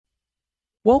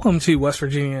Welcome to West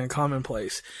Virginia and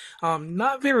Commonplace.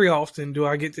 Not very often do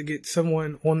I get to get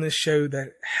someone on this show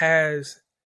that has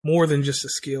more than just a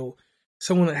skill,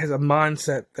 someone that has a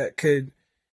mindset that could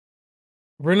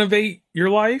renovate your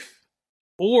life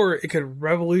or it could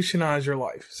revolutionize your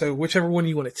life. So whichever one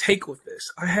you want to take with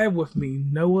this, I have with me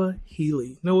Noah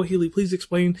Healy. Noah Healy, please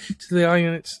explain to the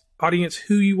audience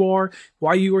who you are,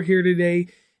 why you are here today,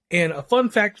 and a fun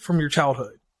fact from your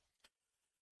childhood.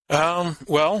 Noah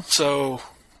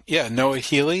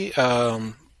Healy.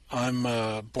 I'm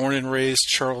born and raised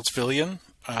Charlottesvillian.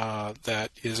 That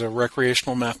is a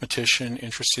recreational mathematician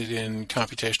interested in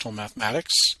computational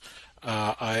mathematics.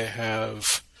 I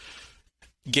have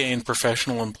gained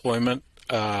professional employment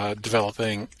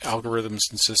developing algorithms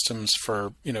and systems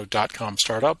for .com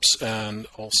startups, and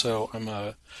also I'm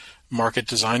a market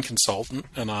design consultant,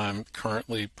 and I'm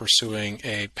currently pursuing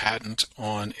a patent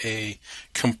on a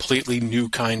completely new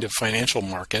kind of financial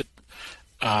market,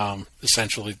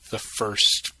 essentially the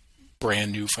first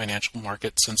brand new financial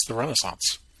market since the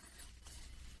Renaissance.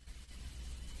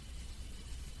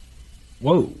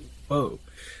 Whoa.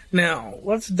 Now,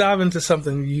 let's dive into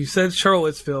something. You said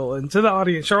Charlottesville, and to the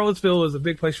audience, Charlottesville is a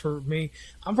big place for me.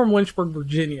 I'm from Lynchburg,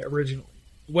 Virginia, originally.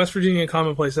 West Virginia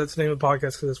Commonplace, that's the name of the podcast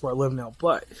because that's where I live now.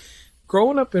 But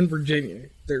growing up in Virginia,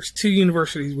 there's two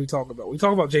universities we talk about. We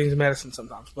talk about James Madison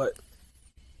sometimes, but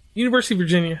University of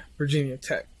Virginia, Virginia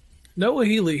Tech. Noah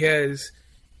Healy has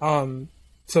some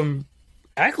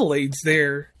accolades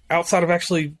there outside of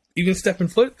actually even stepping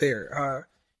foot there.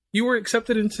 You were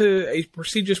accepted into a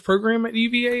prestigious program at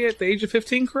UVA at the age of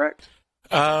 15, correct?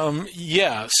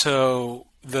 Yeah. So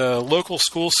the local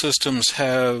school systems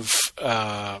have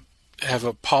a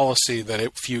policy that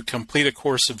if you complete a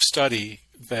course of study,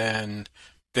 then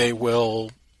they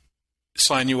will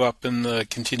sign you up in the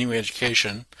continuing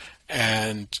education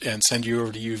and send you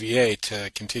over to UVA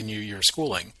to continue your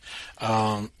schooling.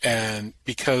 And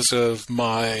because of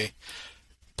my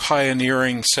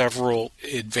pioneering several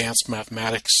advanced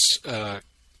mathematics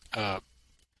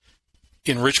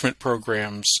enrichment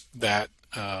programs that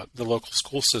the local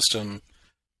school system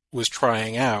was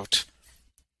trying out,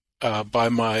 by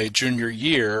my junior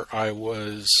year, I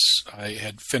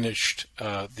had finished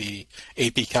the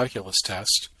AP Calculus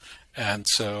test, and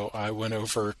so I went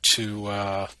over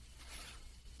to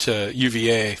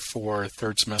UVA for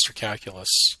third semester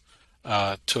calculus.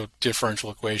 Took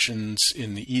differential equations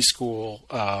in the E-School,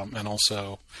 and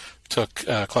also took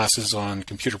classes on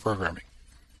computer programming.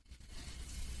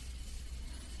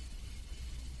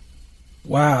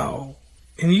 Wow.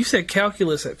 And you said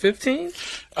calculus at 15?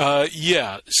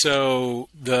 Yeah. So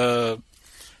there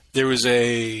was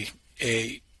a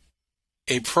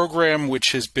program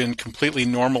which has been completely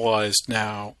normalized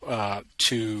now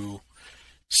to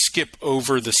skip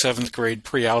over the 7th grade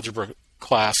pre-algebra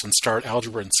class and start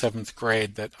algebra in 7th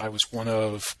grade. That I was one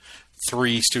of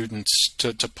 3 students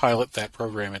to pilot that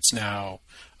program. It's now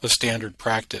a standard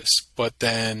practice. But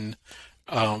then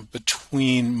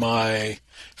between my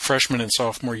freshman and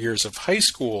sophomore years of high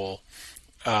school,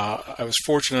 I was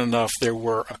fortunate enough there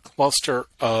were a cluster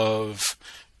of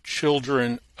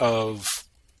children of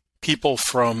people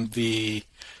from the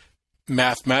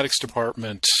mathematics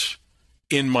department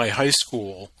in my high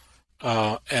school,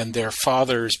 and their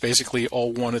fathers basically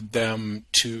all wanted them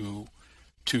to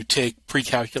take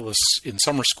pre-calculus in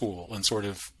summer school and sort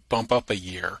of bump up a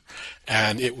year.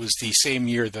 And it was the same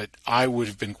year that I would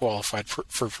have been qualified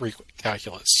for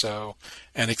pre-calculus. So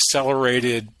an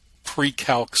accelerated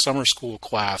pre-calc summer school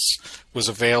class was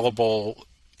available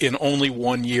in only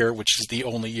 1 year, which is the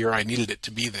only year I needed it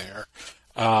to be there.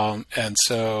 And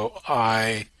so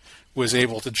I was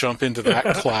able to jump into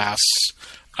that class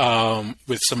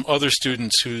with some other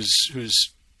students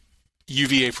whose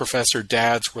UVA professor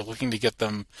dads were looking to get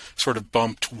them sort of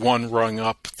bumped 1 rung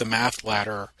up the math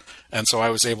ladder. And so I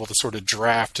was able to sort of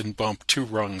draft and bump 2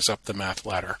 rungs up the math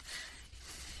ladder.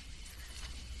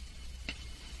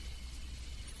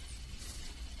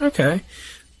 Okay.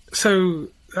 So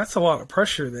that's a lot of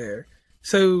pressure there.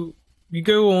 So you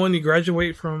go on, you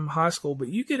graduate from high school, but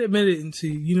you get admitted into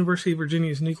University of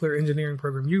Virginia's nuclear engineering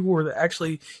program. You were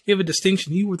you have a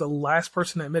distinction. You were the last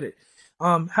person admitted.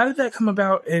 How did that come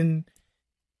about, and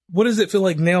what does it feel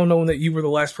like now knowing that you were the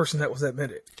last person that was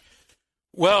admitted?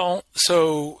 Well,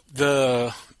 so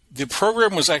the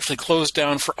program was actually closed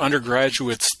down for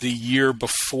undergraduates the year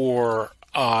before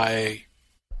I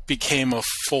became a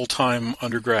full-time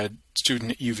undergrad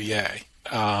student at UVA.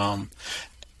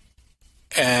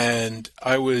 And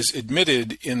I was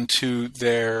admitted into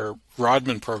their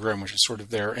Rodman program, which is sort of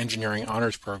their engineering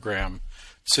honors program,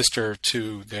 sister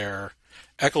to their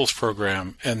Eccles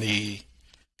program. And the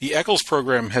the Eccles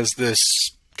program has this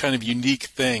kind of unique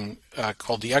thing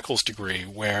called the Eccles degree,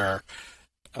 where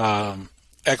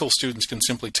Eccles students can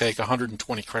simply take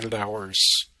 120 credit hours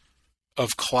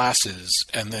of classes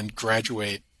and then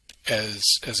graduate as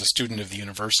a student of the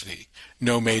university,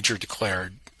 no major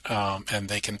declared, and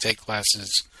they can take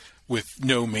classes with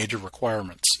no major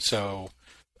requirements. So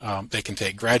they can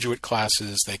take graduate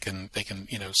classes, they can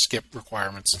skip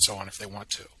requirements and so on if they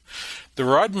want to. The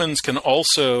Rodmans can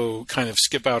also kind of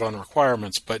skip out on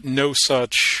requirements, but no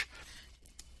such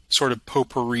sort of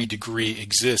potpourri degree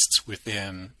exists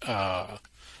within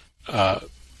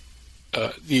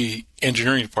the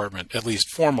engineering department, at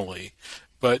least formally.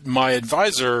 But my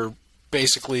advisor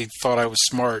basically thought I was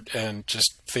smart and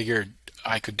just figured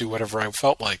I could do whatever I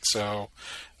felt like. So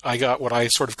I got what I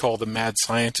sort of call the mad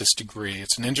scientist degree.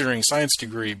 It's an engineering science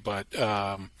degree, but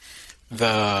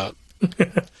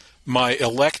my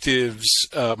electives,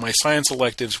 my science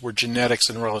electives were genetics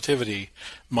and relativity.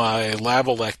 My lab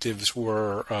electives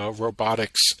were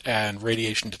robotics and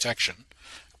radiation detection.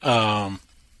 And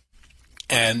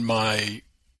my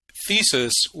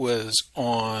thesis was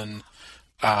on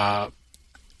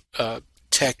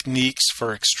techniques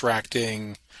for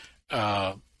extracting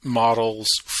models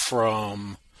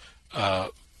from,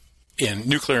 in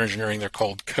nuclear engineering, they're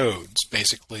called codes,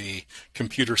 basically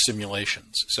computer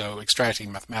simulations. So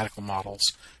extracting mathematical models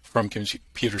from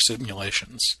computer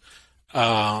simulations.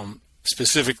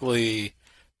 Specifically,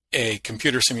 a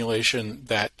computer simulation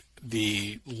that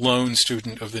the lone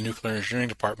student of the nuclear engineering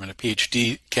department, a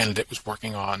PhD candidate, was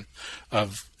working on,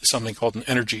 of something called an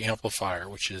energy amplifier,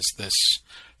 which is this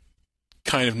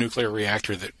kind of nuclear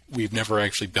reactor that we've never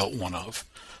actually built one of.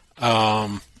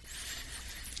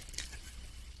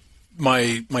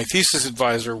 My thesis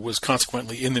advisor was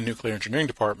consequently in the nuclear engineering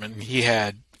department, and he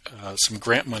had some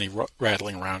grant money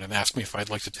rattling around and asked me if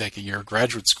I'd like to take a year of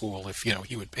graduate school if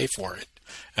he would pay for it.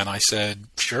 And I said,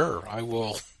 sure, I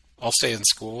will. I'll stay in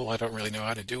school. I don't really know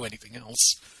how to do anything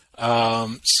else.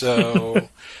 So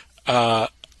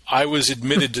I was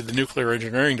admitted to the nuclear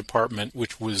engineering department,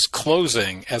 which was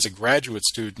closing as a graduate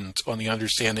student on the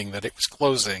understanding that it was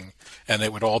closing and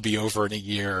it would all be over in a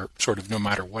year, sort of no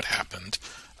matter what happened.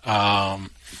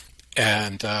 And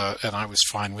I was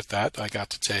fine with that. I got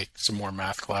to take some more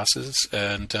math classes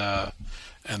and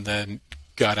then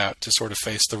got out to sort of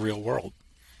face the real world.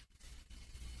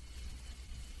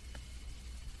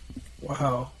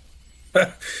 Wow. I'm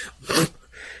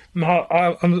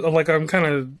kind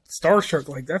of starstruck.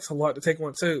 Like, that's a lot to take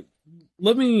on. So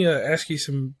let me ask you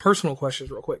some personal questions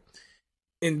real quick.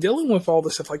 In dealing with all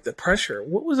this stuff, like the pressure,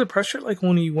 what was the pressure like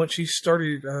once you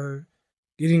started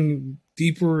getting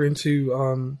deeper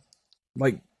into,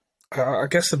 I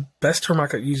guess the best term I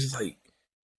could use is like,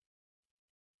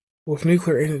 with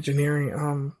nuclear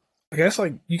engineering, I guess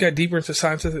like you got deeper into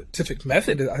scientific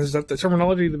method. Is that the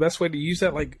terminology, the best way to use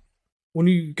that? Like, when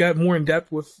you got more in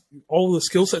depth with all the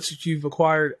skill sets that you've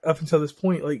acquired up until this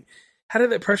point, like, how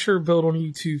did that pressure build on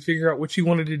you to figure out what you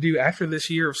wanted to do after this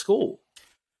year of school?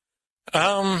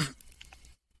 I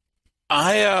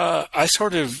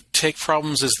sort of take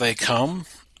problems as they come,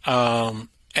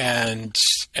 and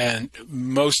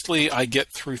mostly I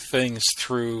get through things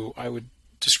through, I would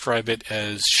describe it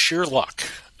as sheer luck.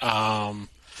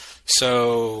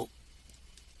 So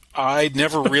I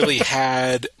never really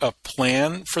had a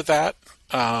plan for that.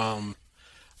 I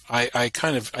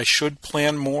should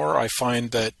plan more. I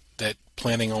find that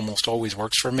planning almost always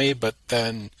works for me, but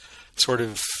then sort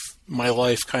of my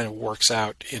life kind of works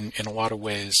out in a lot of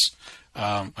ways.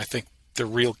 I think the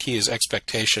real key is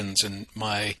expectations, and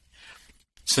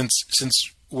since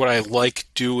what I like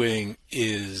doing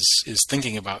is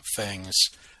thinking about things,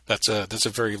 that's a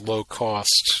very low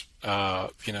cost,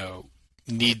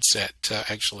 need set to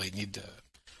actually need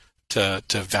to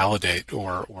validate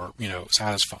or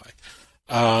satisfy.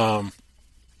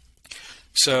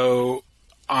 So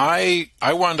I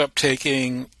wound up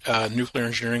taking nuclear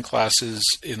engineering classes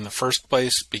in the first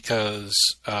place because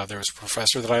there was a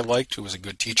professor that I liked who was a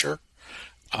good teacher.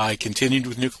 I continued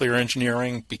with nuclear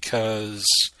engineering because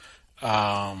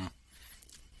there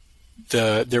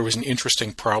was an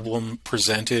interesting problem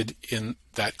presented in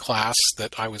that class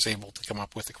that I was able to come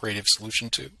up with a creative solution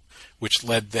to, which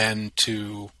led then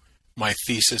to my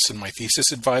thesis and my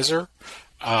thesis advisor.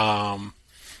 And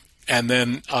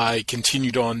then I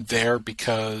continued on there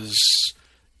because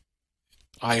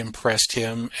I impressed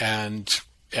him and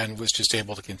was just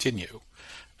able to continue.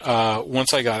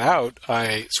 Once I got out,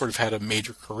 I sort of had a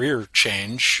major career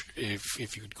change,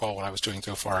 if you could call what I was doing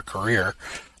so far a career,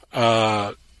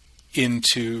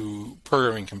 into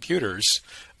programming computers.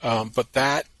 But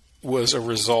that was a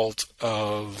result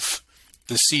of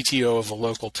the CTO of a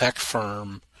local tech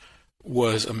firm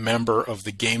was a member of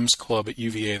the games club at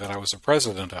UVA that I was a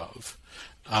president of.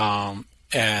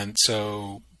 And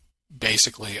so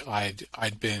basically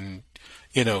I'd been,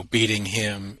 beating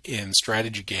him in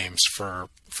strategy games for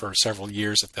several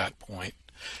years at that point.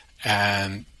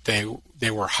 And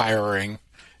they were hiring,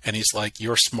 and he's like,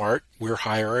 "You're smart. We're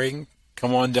hiring.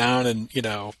 Come on down and,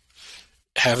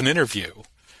 have an interview."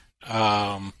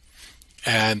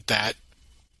 And that,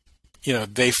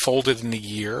 they folded in a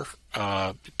year.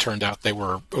 It turned out they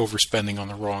were overspending on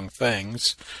the wrong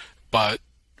things, but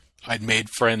I'd made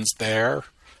friends there.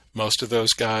 Most of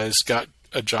those guys got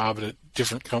a job at a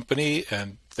different company,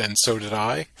 and then so did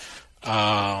I.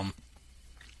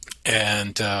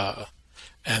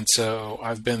 And so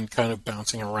I've been kind of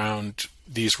bouncing around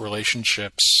these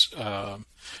relationships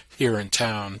here in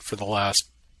town for the last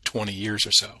 20 years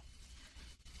or so.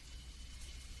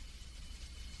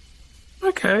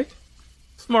 Okay.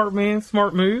 Smart man,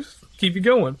 smart moves. Keep you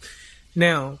going.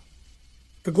 Now,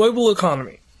 the global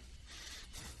economy.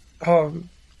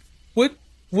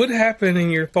 What happened in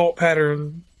your thought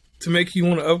pattern to make you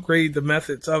want to upgrade the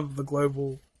methods of the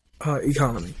global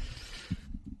economy?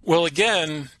 Well,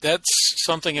 again, that's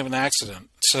something of an accident.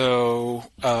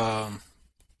 So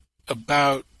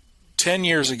about 10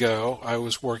 years ago, I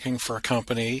was working for a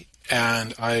company,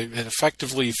 and I had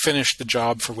effectively finished the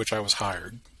job for which I was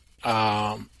hired.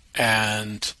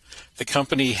 And the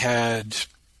company had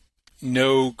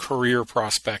no career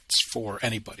prospects for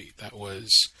anybody. That was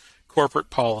corporate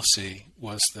policy,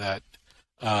 was that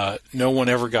no one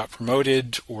ever got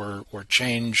promoted or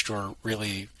changed or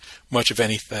really much of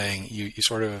anything. You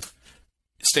sort of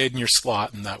stayed in your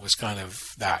slot, and that was kind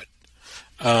of that.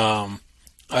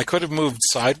 I could have moved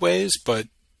sideways, but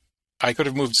I could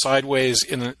have moved sideways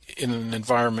in an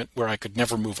environment where I could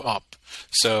never move up.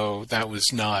 So that was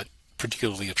not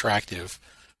particularly attractive.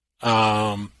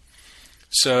 So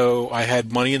I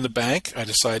had money in the bank. I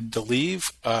decided to leave.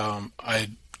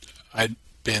 I'd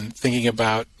been thinking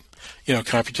about,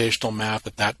 computational math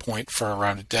at that point for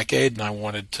around a decade, and I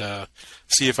wanted to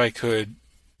see if I could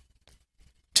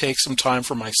take some time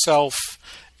for myself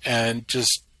and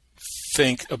just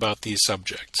think about these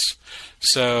subjects.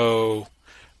 So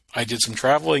I did some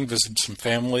traveling, visited some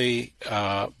family,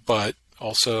 but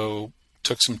also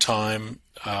took some time,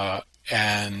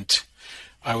 and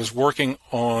I was working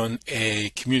on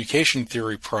a communication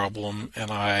theory problem,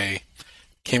 and I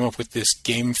came up with this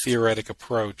game theoretic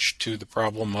approach to the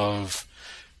problem of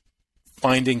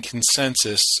finding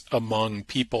consensus among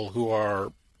people who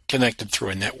are connected through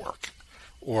a network,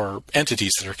 or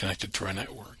entities that are connected through a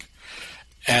network.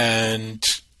 And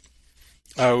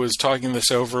I was talking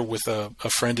this over with a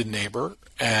friend and neighbor,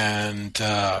 and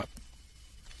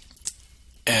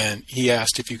he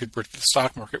asked if you could predict the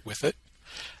stock market with it.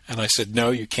 And I said, no,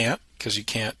 you can't, because you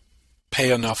can't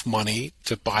pay enough money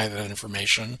to buy that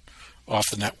information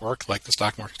off the network, like the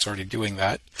stock market's already doing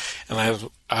that. And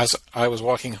as I was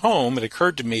walking home, it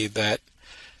occurred to me that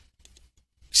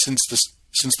since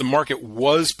the market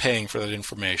was paying for that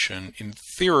information, in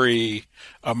theory,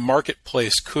 a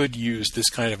marketplace could use this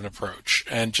kind of an approach.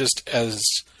 And just as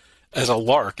a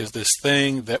lark, as this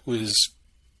thing that was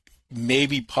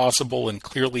maybe possible and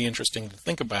clearly interesting to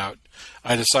think about,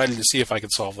 I decided to see if I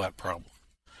could solve that problem.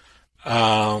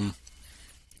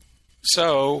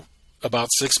 So about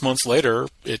 6 months later,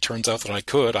 it turns out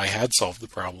that I had solved the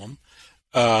problem.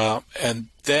 And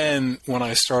then when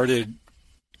I started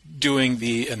doing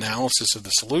the analysis of the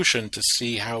solution to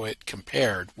see how it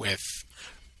compared with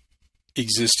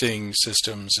existing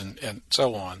systems and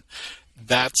so on,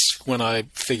 that's when I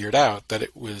figured out that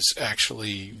it was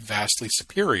actually vastly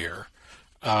superior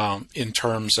in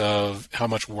terms of how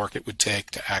much work it would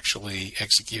take to actually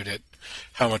execute it,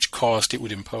 how much cost it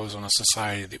would impose on a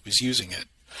society that was using it.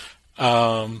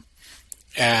 And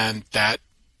that,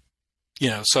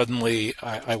 suddenly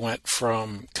I went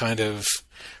from kind of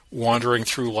wandering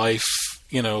through life,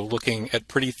 looking at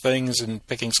pretty things and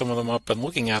picking some of them up and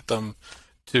looking at them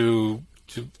to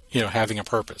having a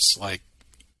purpose. Like,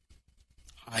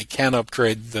 I can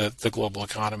upgrade the global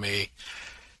economy.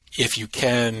 If you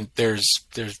can, there's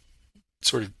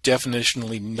sort of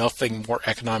definitionally nothing more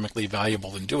economically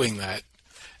valuable than doing that.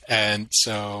 And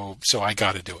so I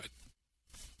got to do it.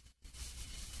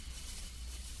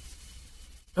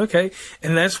 Okay,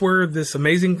 and that's where this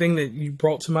amazing thing that you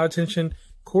brought to my attention,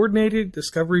 coordinated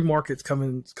discovery markets,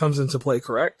 comes into play,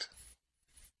 correct?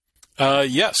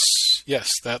 Yes,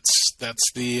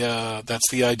 that's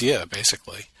the idea,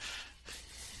 basically.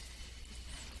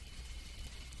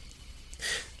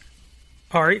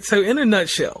 All right, so in a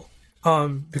nutshell,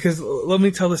 Because let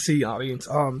me tell the audience,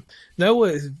 Noah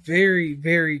is very,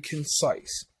 very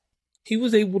concise. He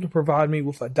was able to provide me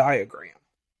with a diagram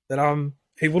that I'm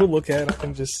able to look at. I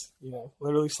can just,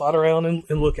 literally slide around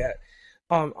and look at.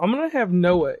 I'm going to have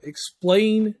Noah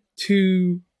explain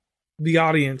to the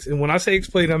audience. And when I say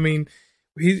explain, I mean,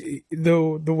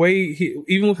 the way he,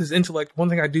 even with his intellect, one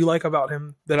thing I do like about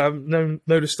him that I've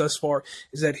noticed thus far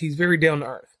is that he's very down to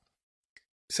earth.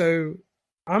 So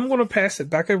I'm going to pass it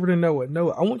back over to Noah.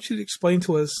 Noah, I want you to explain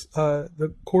to us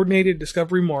the coordinated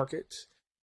discovery market,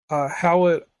 how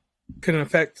it can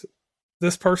affect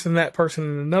this person, that person,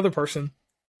 and another person,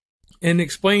 and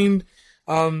explain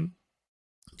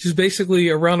just basically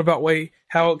a roundabout way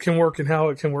how it can work and how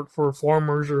it can work for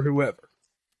farmers or whoever.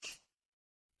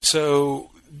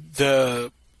 So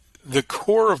the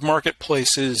core of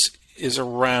marketplaces is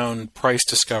around price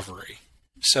discovery.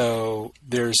 So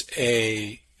there's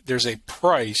a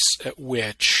price at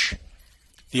which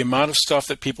the amount of stuff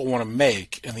that people want to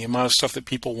make and the amount of stuff that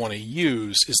people want to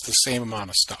use is the same amount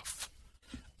of stuff.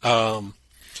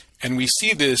 And we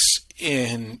see this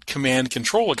in command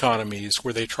control economies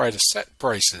where they try to set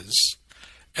prices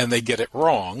and they get it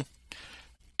wrong.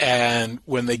 And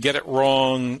when they get it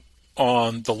wrong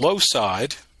on the low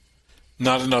side,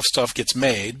 not enough stuff gets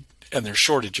made and there's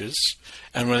shortages.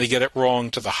 And when they get it wrong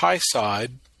to the high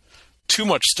side, too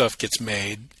much stuff gets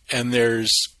made and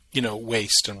there's,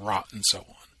 waste and rot and so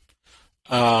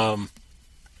on.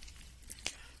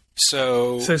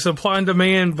 So supply and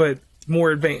demand, but more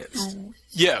advanced.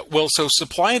 Yeah, well, so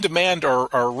supply and demand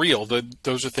are real.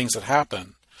 Those are things that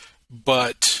happen,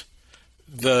 but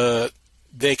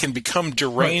they can become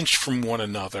deranged from one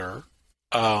another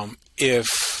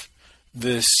if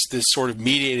this sort of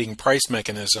mediating price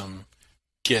mechanism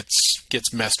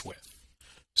gets messed with.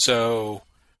 So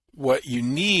what you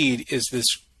need is this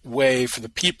way for the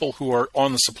people who are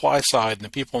on the supply side and the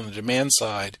people on the demand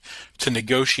side to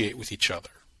negotiate with each other.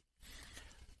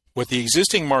 What the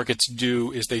existing markets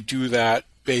do is they do that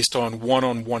based on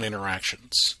one-on-one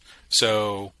interactions.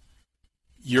 So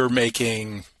you're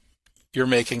making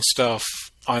stuff,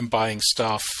 I'm buying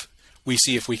stuff, we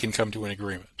see if we can come to an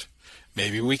agreement.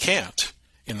 Maybe we can't.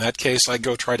 In that case, I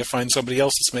go try to find somebody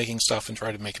else that's making stuff and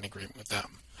try to make an agreement with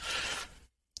them.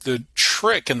 The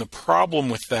trick and the problem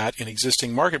with that in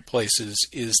existing marketplaces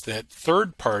is that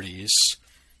third parties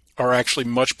are actually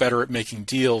much better at making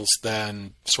deals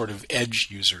than sort of edge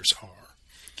users are.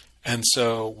 And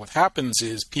so what happens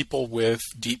is people with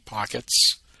deep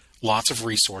pockets, lots of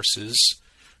resources,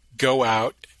 go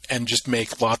out and just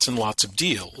make lots and lots of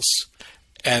deals,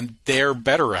 and they're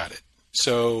better at it.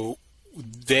 So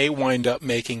they wind up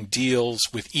making deals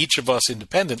with each of us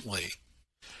independently,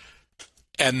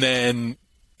 and then,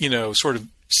 sort of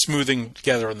smoothing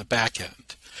together on the back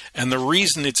end. And the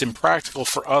reason it's impractical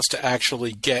for us to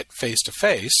actually get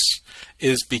face-to-face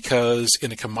is because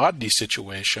in a commodity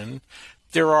situation,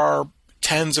 there are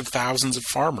tens of thousands of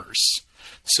farmers.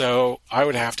 So I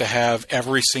would have to have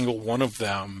every single one of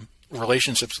them,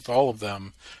 relationships with all of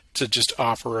them, to just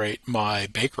operate my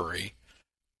bakery.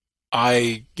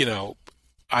 I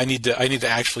need to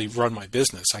actually run my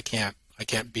business. I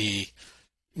can't be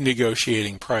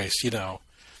negotiating price.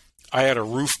 I had a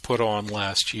roof put on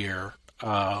last year.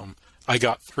 I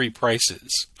got 3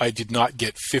 prices. I did not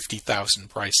get 50,000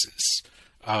 prices.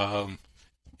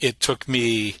 It took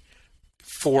me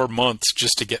 4 months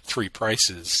just to get 3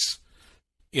 prices.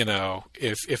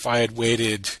 If I had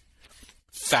waited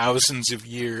thousands of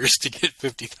years to get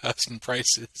 50,000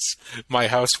 prices, my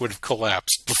house would have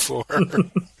collapsed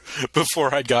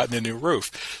before I'd gotten a new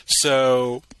roof.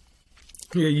 So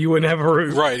yeah, you wouldn't have a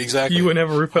roof. Right, exactly. You wouldn't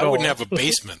have a roof at all. I wouldn't have a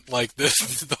basement. Like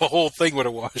the whole thing would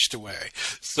have washed away.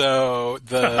 So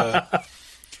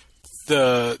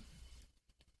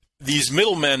these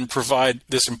middlemen provide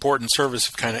this important service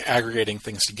of kind of aggregating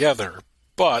things together,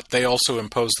 but they also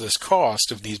impose this cost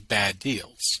of these bad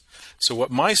deals. So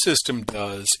what my system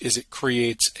does is it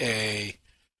creates a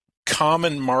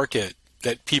common market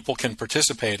that people can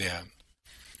participate in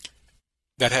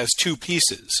that has 2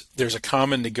 pieces. There's a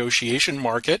common negotiation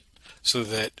market so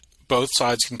that both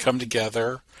sides can come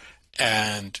together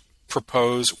and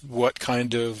propose what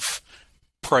kind of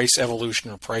price evolution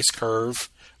or price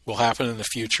curve will happen in the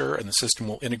future, and the system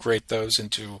will integrate those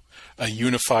into a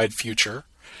unified future.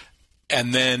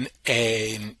 And then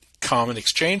a common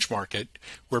exchange market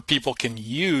where people can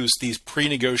use these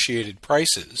pre-negotiated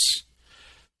prices,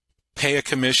 pay a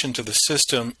commission to the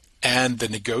system and the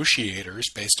negotiators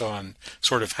based on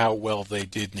sort of how well they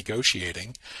did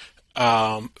negotiating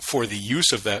for the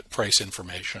use of that price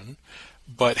information.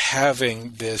 but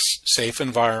having this safe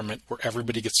environment where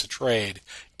everybody gets to trade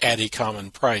at a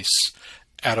common price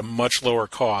at a much lower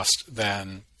cost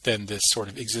than this sort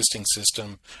of existing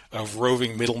system of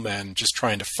roving middlemen just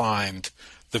trying to find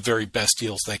the very best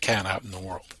deals they can out in the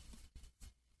world.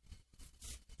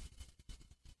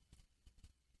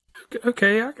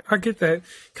 Okay, I get that.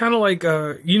 Kind of like,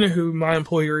 you know who my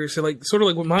employer is. So like, sort of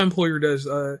like what my employer does,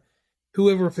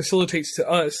 whoever facilitates to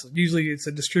us, usually it's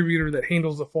a distributor that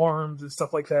handles the farms and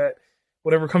stuff like that.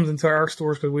 Whatever comes into our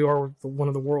stores, because we are one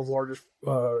of the world's largest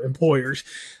employers.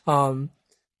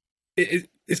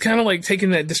 It's kind of like taking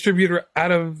that distributor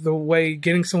out of the way,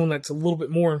 getting someone that's a little bit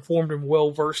more informed and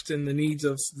well versed in the needs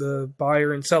of the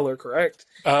buyer and seller, correct?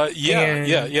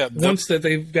 Yeah. Once that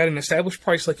they've got an established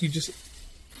price, like you just...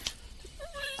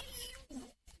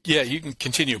 Yeah, you can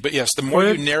continue. But yes, the more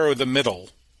you narrow the middle,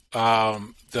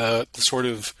 the sort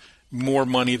of more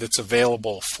money that's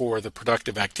available for the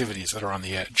productive activities that are on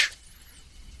the edge.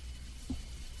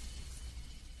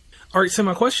 All right, so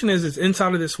my question is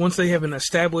inside of this, once they have an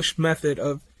established method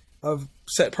of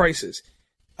set prices,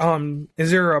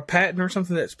 is there a patent or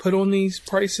something that's put on these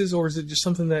prices, or is it just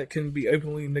something that can be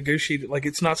openly negotiated? Like,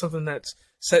 it's not something that's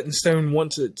set in stone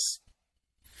once it's...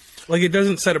 Like, it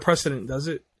doesn't set a precedent, does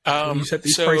it? When you set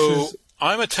these prices?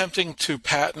 I'm attempting to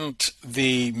patent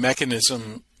the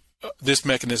mechanism, this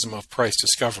mechanism of price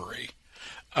discovery.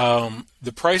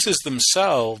 The prices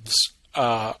themselves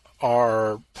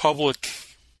are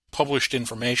published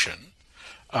information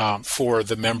for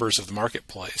the members of the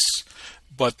marketplace.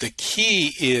 But the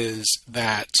key is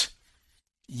that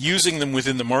using them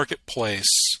within the marketplace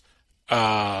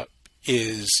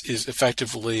is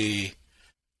effectively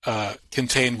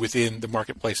contained within the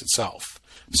marketplace itself.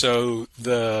 So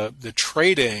the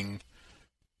trading,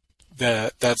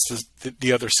 that's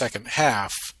the other second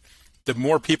half. The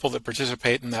more people that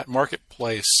participate in that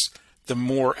marketplace, the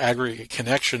more aggregate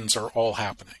connections are all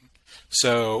happening.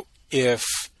 So if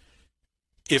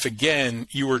again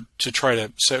you were to try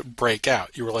to break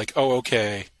out, you were like, oh,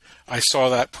 okay, I saw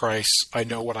that price, I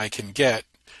know what I can get,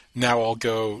 now I'll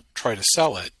go try to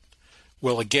sell it.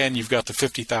 Well, again, you've got the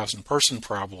 50,000 person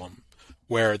problem,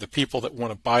 where the people that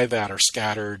want to buy that are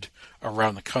scattered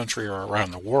around the country or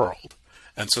around the world.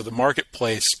 And so the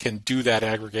marketplace can do that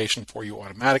aggregation for you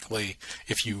automatically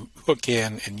if you hook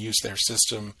in and use their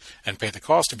system and pay the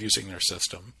cost of using their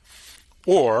system.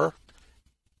 Or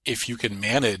if you can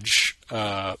manage,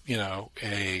 a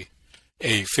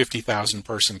 50,000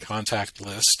 person contact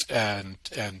list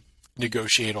and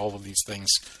negotiate all of these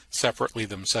things separately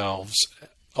themselves,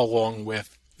 along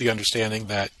with the understanding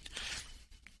that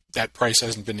that price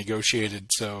hasn't been negotiated,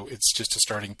 so it's just a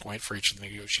starting point for each of the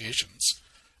negotiations.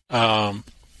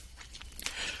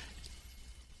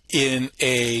 In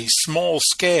a small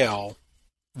scale,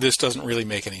 this doesn't really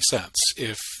make any sense.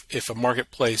 If a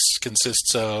marketplace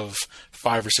consists of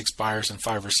 5 or 6 buyers and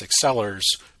 5 or 6 sellers,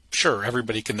 sure,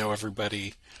 everybody can know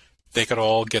everybody. They could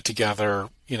all get together,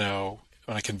 on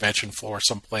a convention floor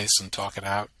someplace and talk it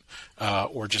out,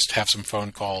 or just have some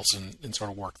phone calls and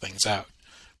sort of work things out.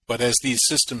 But as these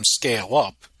systems scale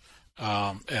up,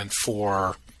 and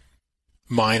for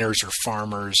miners or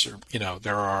farmers, or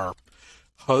there are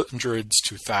hundreds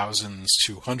to thousands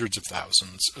to hundreds of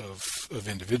thousands of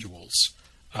individuals,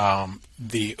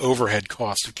 the overhead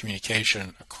cost of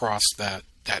communication across that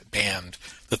band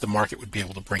that the market would be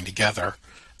able to bring together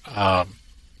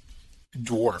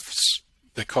dwarfs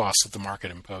the cost that the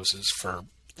market imposes for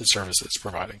the services it's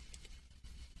providing.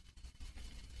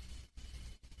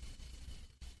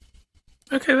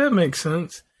 Okay, that makes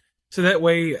sense. So that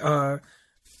way, a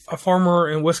farmer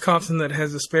in Wisconsin that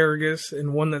has asparagus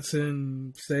and one that's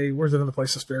in, say, where's another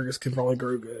place asparagus can probably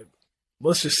grow good?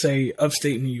 Let's just say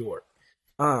upstate New York.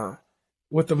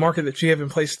 With the market that you have in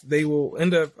place, they will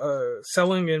end up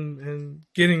selling and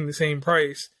getting the same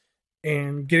price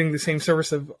and getting the same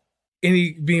service of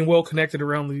any being well connected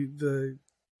around the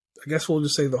I guess we'll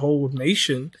just say the whole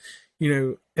nation,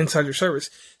 inside your service.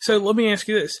 So let me ask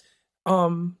you this.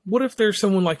 What if there's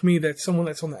someone like me that's someone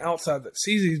that's on the outside that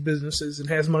sees these businesses and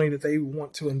has money that they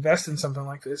want to invest in something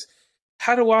like this?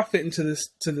 How do I fit into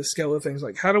the scale of things?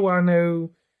 Like, how do I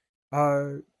know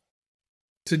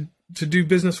to do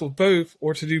business with both,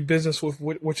 or to do business with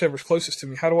whichever's closest to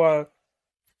me? How do I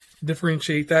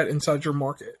differentiate that inside your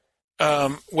market?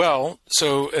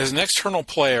 So as an external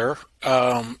player,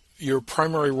 your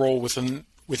primary role within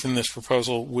this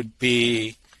proposal would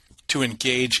be to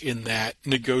engage in that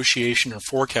negotiation or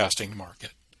forecasting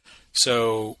market.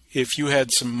 So if you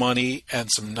had some money and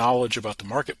some knowledge about the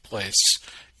marketplace,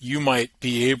 you might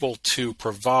be able to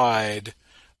provide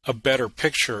a better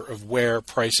picture of where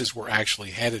prices were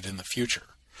actually headed in the future.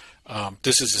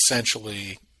 This is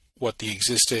essentially what the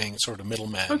existing sort of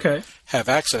middlemen Okay. have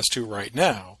access to right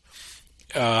now.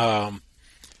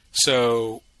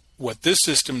 So what this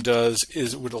system does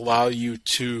is it would allow you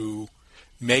to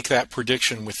make that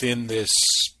prediction within this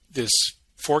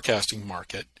forecasting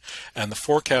market, and the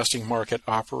forecasting market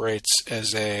operates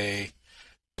as a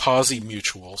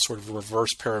posi-mutual, sort of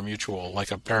reverse parimutuel,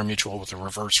 like a parimutuel with a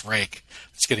reverse rake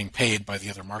that's getting paid by the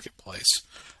other marketplace.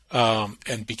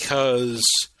 And because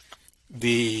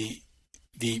the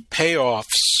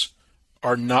payoffs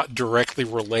are not directly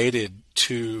related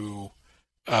to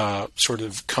sort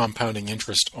of compounding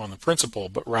interest on the principal,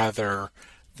 but rather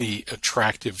the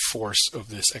attractive force of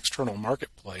this external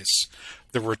marketplace,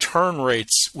 the return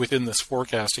rates within this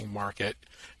forecasting market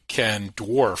can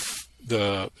dwarf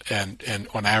and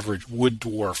on average would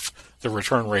dwarf the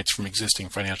return rates from existing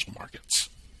financial markets.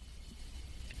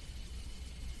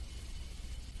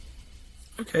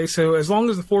 Okay, so as long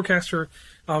as the forecaster,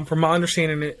 from my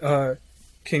understanding, it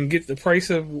can get the price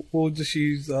of, we'll just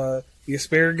use the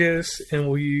asparagus and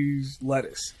we'll use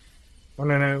lettuce. I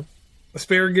don't know,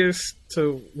 asparagus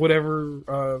to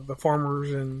whatever the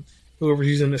farmers and whoever's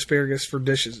using asparagus for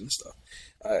dishes and stuff.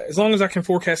 As long as I can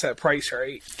forecast that price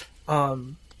right,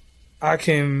 I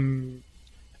can,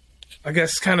 I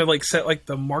guess, kind of like set like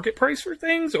the market price for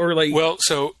things, or like. Well,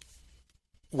 so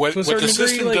what the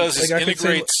system does is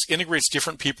integrates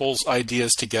different people's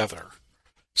ideas together.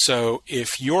 So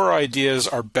if your ideas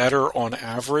are better on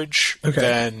average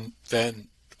than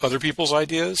other people's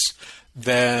ideas,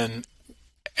 then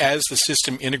as the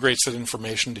system integrates that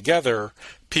information together,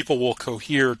 people will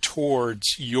cohere towards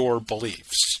your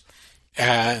beliefs.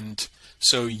 And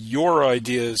so your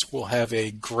ideas will have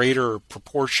a greater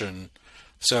proportion.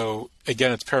 So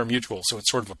again, it's parimutuel, so it's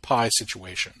sort of a pie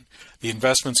situation. The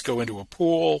investments go into a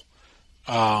pool.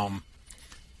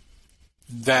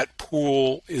 That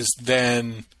pool is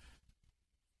then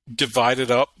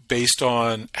divided up based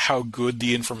on how good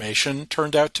the information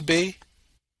turned out to be.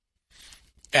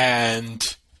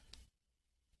 And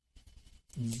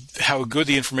how good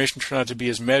the information turned out to be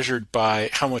is measured by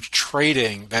how much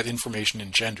trading that information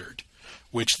engendered,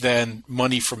 which then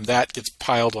money from that gets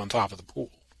piled on top of the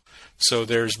pool. So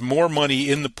there's more money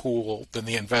in the pool than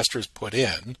the investors put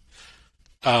in.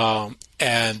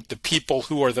 And the people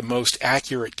who are the most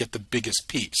accurate get the biggest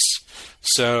piece.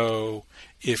 So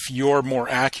if you're more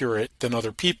accurate than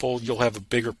other people, you'll have a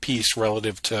bigger piece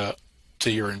relative to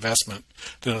your investment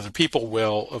than other people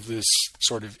will of this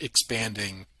sort of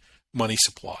expanding money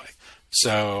supply.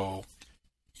 So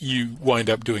you wind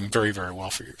up doing very, very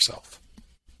well for yourself.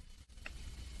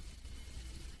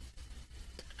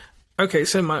 Okay,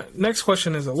 so my next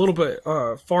question is a little bit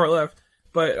far left,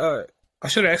 but I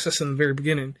should have asked this in the very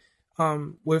beginning.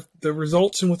 With the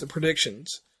results and with the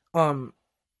predictions,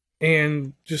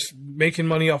 and just making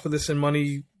money off of this and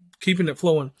money, keeping it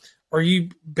flowing, are you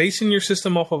basing your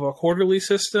system off of a quarterly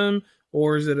system,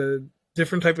 or is it a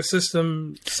different type of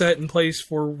system set in place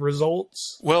for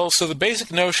results? Well, so the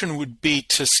basic notion would be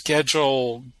to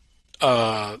schedule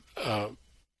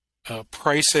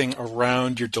pricing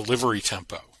around your delivery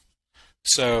tempo.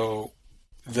 So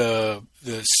the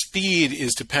speed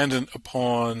is dependent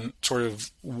upon sort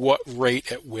of what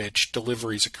rate at which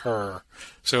deliveries occur.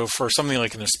 So for something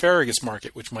like an asparagus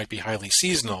market, which might be highly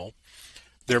seasonal,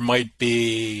 there might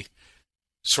be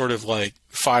sort of like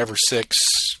 5 or 6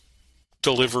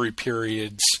 delivery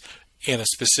periods in a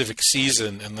specific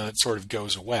season, and then it sort of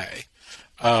goes away.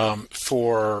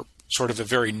 For sort of a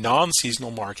very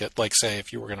non-seasonal market, like say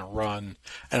if you were going to run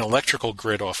an electrical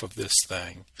grid off of this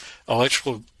thing,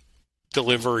 electrical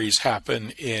deliveries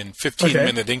happen in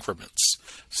 15-minute increments.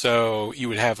 So you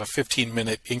would have a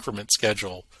 15-minute increment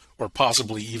schedule, or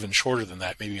possibly even shorter than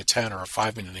that, maybe a 10 or a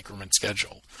 5-minute increment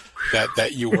schedule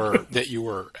that you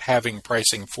were having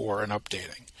pricing for and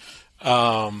updating.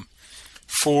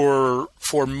 For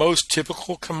most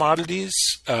typical commodities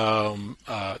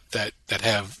that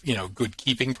have good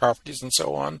keeping properties and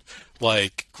so on,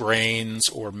 like grains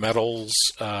or metals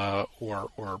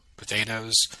or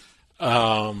potatoes,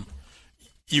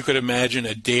 you could imagine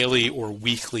a daily or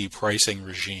weekly pricing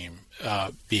regime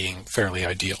being fairly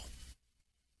ideal.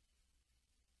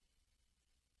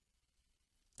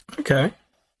 Okay.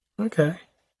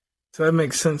 So that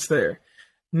makes sense there.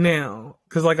 Now,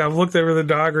 because like I've looked over the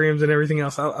diagrams and everything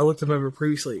else, I looked them over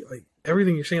previously. Like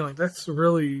everything you're saying, like that's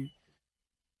really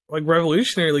like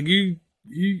revolutionary. Like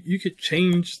you could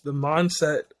change the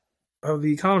mindset of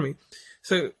the economy.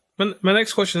 So my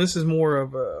next question, this is more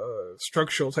of a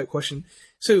structural type question.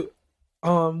 So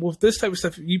with this type of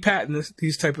stuff, you patent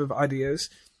these type of ideas,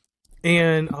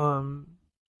 and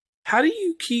how do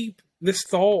you keep this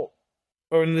thought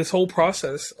or in this whole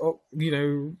process,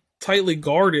 tightly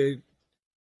guarded.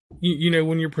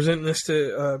 When you're presenting this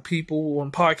to people on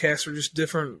podcasts or just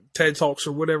different TED Talks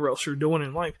or whatever else you're doing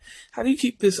in life, how do you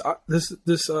keep this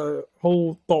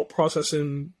whole thought process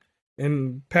and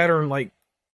pattern like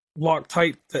locked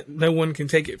tight that no one can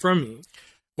take it from you?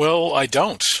 Well, I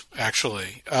don't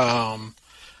actually. I'm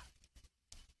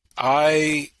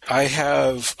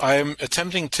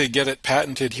attempting to get it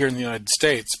patented here in the United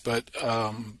States, but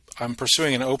I'm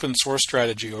pursuing an open source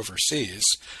strategy overseas,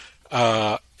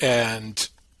 and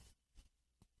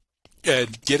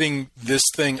getting this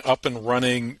thing up and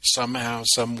running somehow,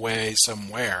 some way,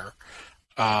 somewhere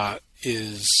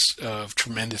is of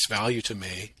tremendous value to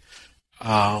me.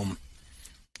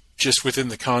 Just within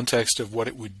the context of what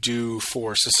it would do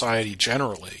for society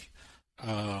generally.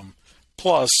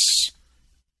 Plus,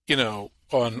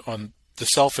 on the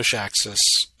selfish axis,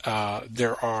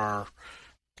 there are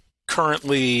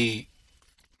currently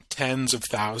tens of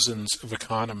thousands of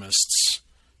economists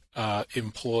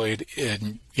employed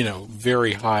in,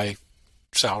 very high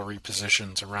salary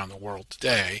positions around the world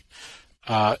today,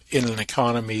 in an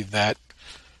economy that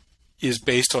is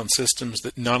based on systems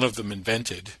that none of them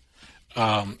invented,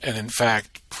 and in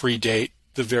fact predate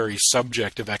the very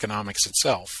subject of economics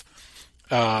itself.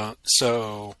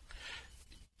 So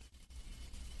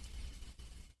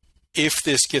if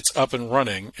this gets up and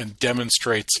running and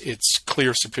demonstrates its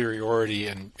clear superiority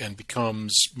and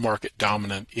becomes market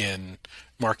dominant in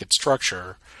market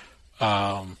structure,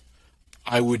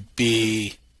 I would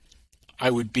be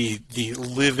the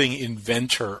living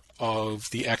inventor of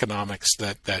the economics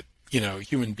that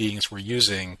human beings were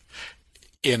using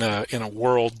in a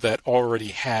world that already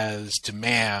has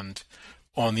demand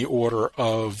on the order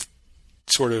of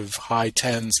sort of high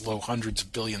tens, low hundreds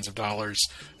of billions of dollars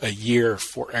a year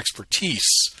for expertise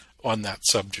on that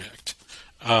subject.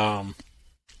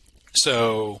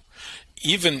 So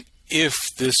even if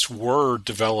this were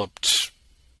developed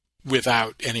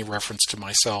without any reference to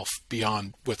myself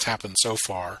beyond what's happened so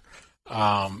far,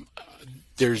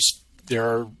 there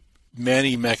are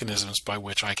many mechanisms by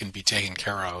which I can be taken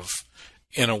care of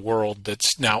in a world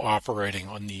that's now operating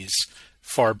on these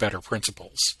far better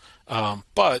principles.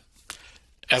 But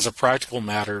as a practical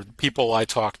matter, people I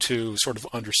talk to sort of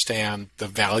understand the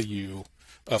value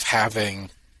of having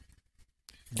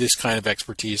this kind of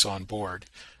expertise on board.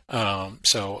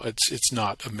 So it's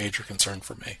not a major concern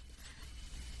for me.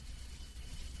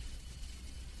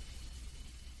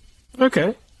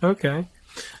 Okay.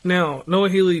 Now, Noah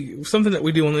Healy, something that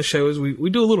we do on this show is we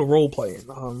do a little role playing.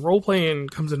 Role playing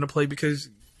comes into play because,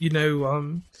 like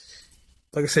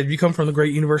I said, you come from the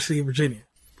great University of Virginia,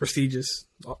 prestigious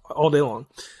all day long.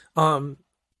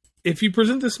 If you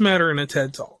present this matter in a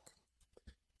TED Talk,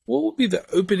 what would be the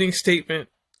opening statement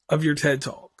of your TED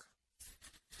Talk?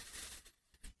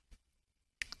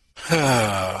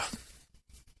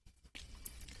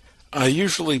 I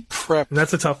usually prep. And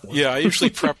that's a tough one. Yeah, I usually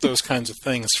prep those kinds of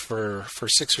things for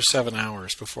 6 or 7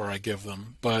 hours before I give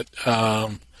them. But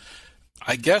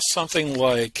I guess something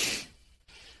like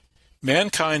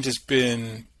mankind has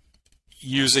been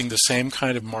using the same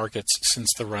kind of markets since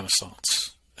the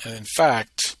Renaissance. And in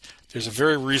fact, there's a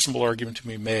very reasonable argument to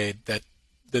be made that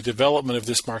the development of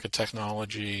this market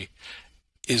technology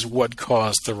is what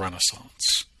caused the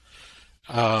Renaissance.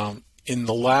 In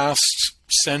the last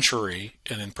century,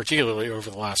 and in particularly over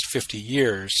the last 50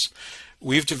 years,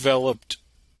 we've developed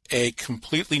a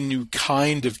completely new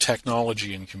kind of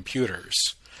technology in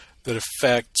computers that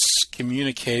affects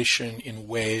communication in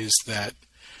ways that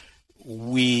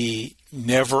we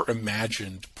never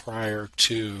imagined prior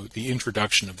to the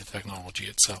introduction of the technology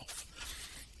itself.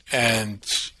 And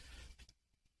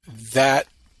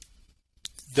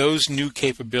those new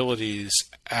capabilities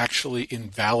actually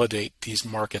invalidate these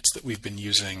markets that we've been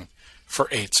using for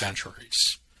 8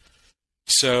 centuries.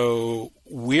 So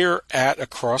we're at a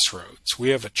crossroads. We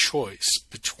have a choice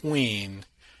between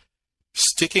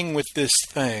sticking with this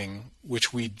thing,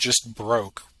 which we just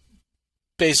broke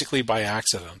basically by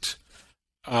accident,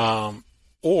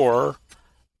 or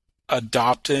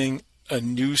adopting a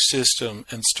new system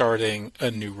and starting a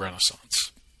new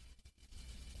renaissance.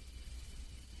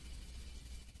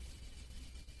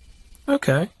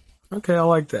 Okay, I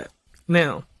like that.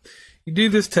 Now, you do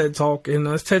this TED Talk, and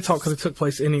this TED Talk could have took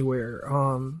place anywhere.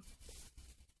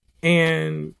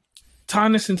 And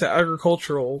tying this into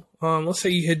agricultural, let's say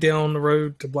you head down the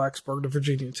road to Blacksburg to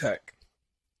Virginia Tech,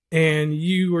 and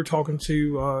you were talking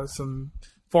to some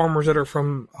farmers that are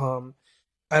from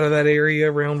out of that area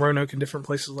around Roanoke and different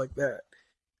places like that.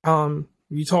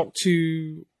 You talk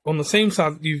to, on the same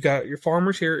side, you've got your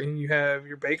farmers here, and you have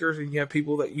your bakers, and you have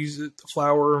people that use it, the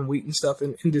flour and wheat and stuff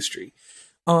in industry.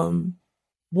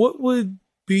 What would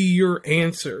be your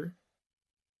answer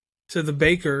to the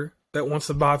baker that wants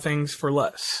to buy things for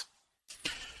less?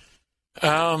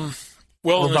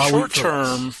 Well, in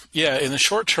the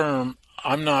short term,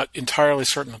 I'm not entirely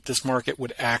certain that this market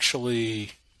would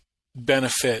actually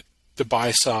benefit the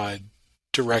buy side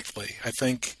directly. I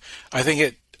think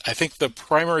the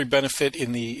primary benefit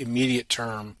in the immediate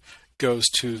term goes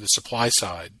to the supply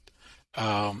side,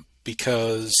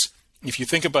 because if you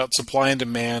think about supply and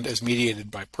demand as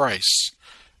mediated by price,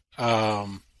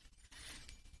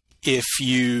 if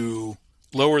you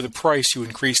lower the price, you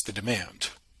increase the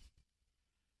demand.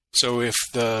 So if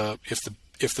the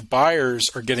buyers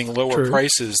are getting lower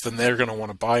prices, then they're going to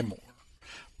want to buy more.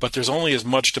 But there's only as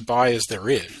much to buy as there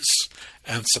is,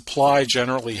 and supply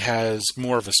generally has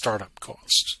more of a startup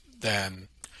cost than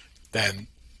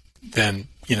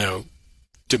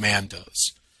demand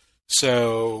does.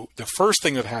 So the first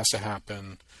thing that has to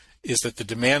happen is that the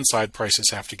demand side prices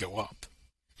have to go up.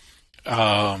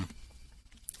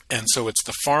 And so it's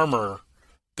the farmer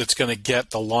that's going to get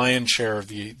the lion's share of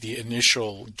the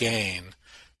initial gain.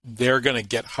 They're going to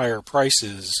get higher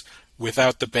prices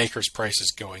without the baker's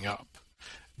prices going up.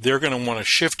 They're going to want to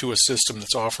shift to a system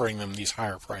that's offering them these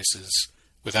higher prices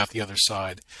without the other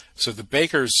side. So the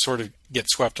bakers sort of get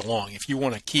swept along. If you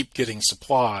want to keep getting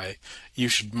supply, you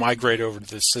should migrate over to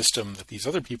this system that these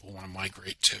other people want to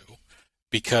migrate to,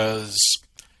 because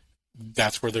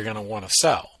that's where they're going to want to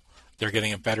sell. They're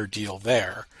getting a better deal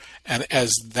there. And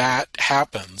as that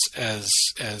happens, as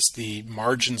the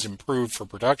margins improve for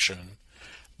production,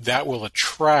 that will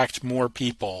attract more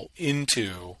people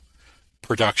into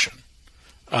production.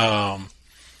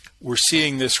 We're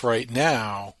seeing this right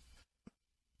now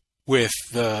with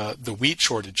the wheat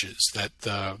shortages that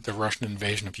the Russian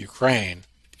invasion of Ukraine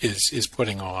is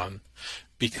putting on,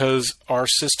 because our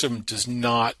system does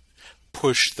not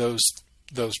push those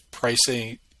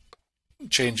pricing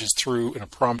changes through in a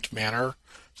prompt manner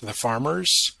to the farmers.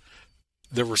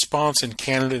 The response in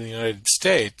Canada and the United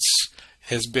States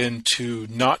has been to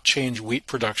not change wheat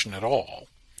production at all,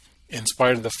 in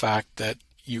spite of the fact that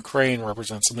Ukraine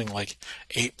represents something like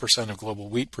 8% of global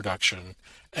wheat production,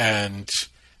 and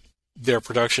their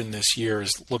production this year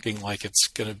is looking like it's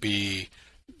going to be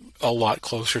a lot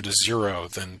closer to zero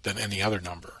than any other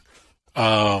number.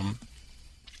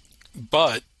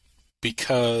 But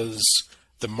because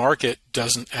the market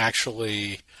doesn't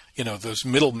actually, those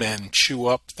middlemen chew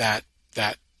up that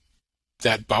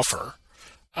buffer,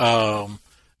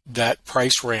 that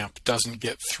price ramp doesn't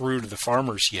get through to the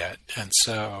farmers yet, and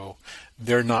so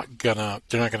they're not gonna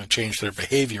change their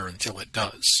behavior until it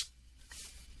does.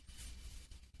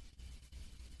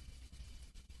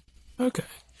 Okay.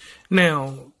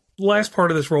 Now, last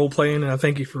part of this role playing, and I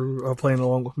thank you for playing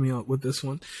along with me with this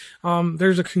one.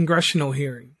 There's a congressional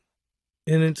hearing,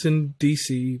 and it's in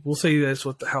D.C. We'll say that's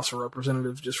with the House of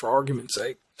Representatives, just for argument's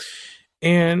sake.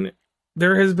 And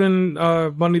there has been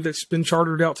money that's been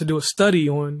chartered out to do a study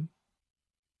on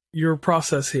your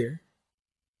process here.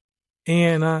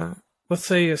 And let's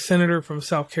say a senator from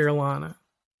South Carolina,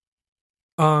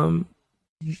 because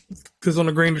on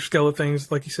a grander scale of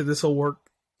things, like you said, this will work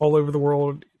all over the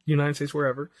world, United States,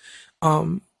 wherever.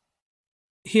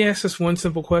 He asked us one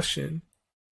simple question.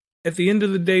 At the end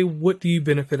of the day, what do you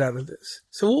benefit out of this?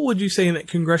 So what would you say in that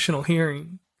congressional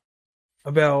hearing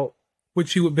about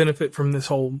what you would benefit from this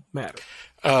whole matter?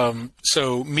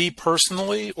 So me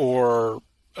personally, or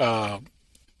what's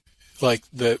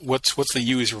the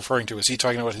you he's referring to? Is he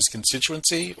talking about his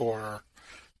constituency, or?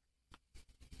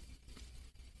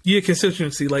 Yeah,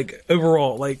 constituency, like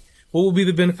overall, like what would be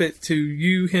the benefit to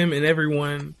you, him, and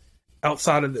everyone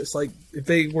outside of this? Like if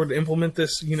they were to implement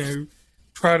this,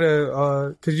 try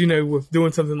to, because with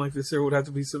doing something like this, there would have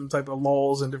to be some type of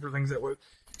laws and different things that would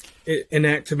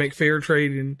enact to make fair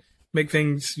trade and make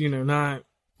things, not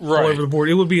all over the board.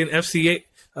 It would be an FCC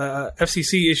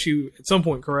issue at some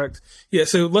point, correct? Yeah.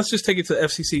 So let's just take it to the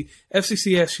FCC.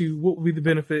 FCC asks you what would be the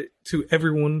benefit to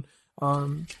everyone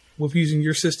with using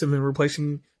your system and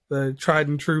replacing the tried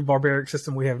and true barbaric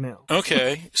system we have now.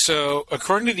 Okay. So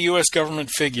according to the U.S. government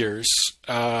figures,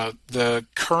 the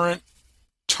current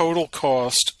total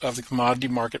cost of the commodity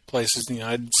marketplaces in the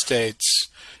United States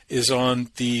is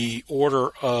on the order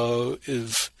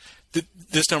of,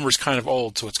 this number is kind of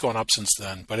old, so it's gone up since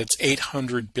then, but it's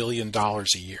 $800 billion a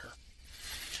year.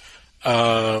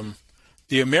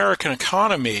 The American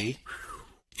economy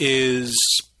is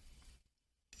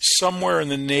somewhere in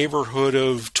the neighborhood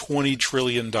of $20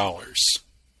 trillion.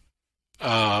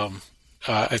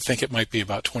 I think it might be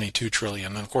about 22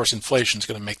 trillion. And of course, inflation is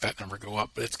going to make that number go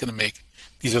up, but it's going to make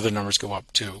these other numbers go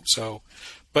up too. So,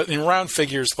 but in round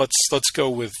figures, let's go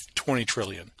with 20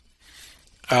 trillion.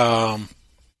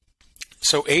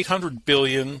 So 800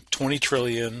 billion, 20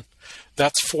 trillion,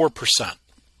 that's 4%.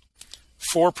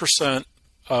 4%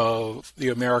 of the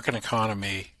American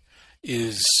economy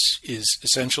is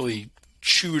essentially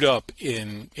chewed up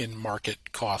in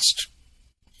market cost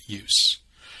use.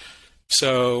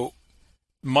 So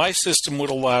my system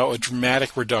would allow a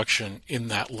dramatic reduction in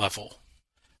that level.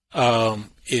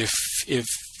 If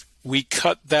we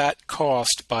cut that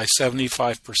cost by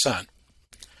 75%,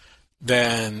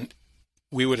 then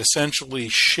we would essentially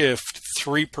shift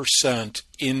 3%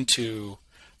 into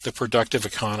the productive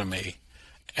economy,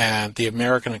 and the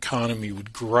American economy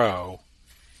would grow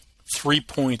 3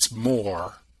 points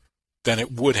more than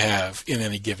it would have in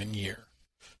any given year.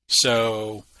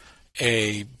 So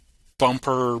a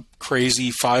bumper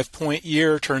crazy 5-point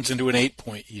year turns into an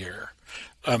 8-point year.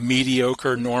 A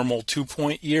mediocre normal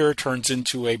 2-point year turns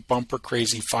into a bumper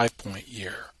crazy 5-point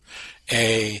year.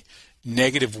 A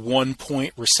negative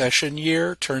 1-point recession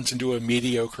year turns into a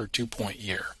mediocre 2-point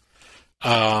year.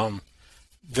 The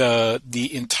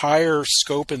entire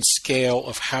scope and scale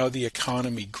of how the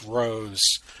economy grows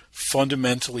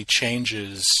fundamentally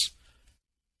changes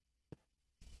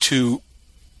to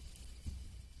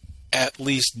at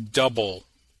least double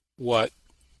what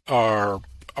our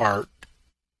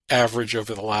average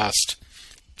over the last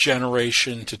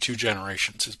generation to 2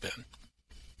 generations has been.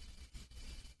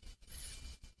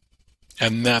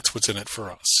 And that's what's in it for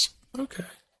us. Okay.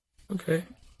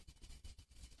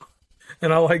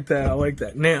 And I like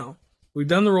that. Now, we've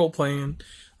done the role playing.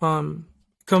 Comes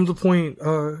a point,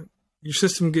 your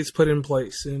system gets put in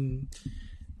place, and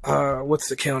what's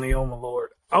the county? Oh my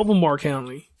Lord, Albemarle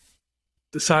County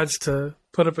decides to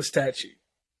put up a statue.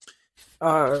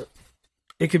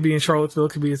 It could be in Charlottesville,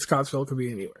 it could be in Scottsville, it could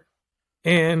be anywhere,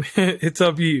 and it's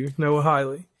up to you, Noah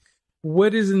Hiley.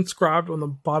 What is inscribed on the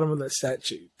bottom of that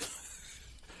statue?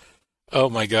 Oh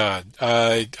my God,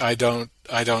 I don't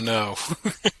know.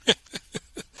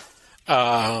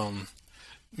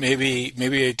 Maybe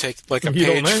I'd take like a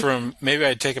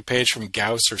page from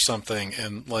Gauss or something,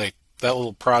 and like that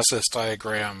little process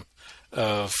diagram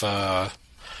of the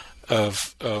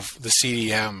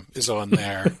CDM is on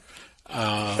there.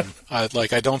 I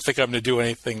don't think I'm going to do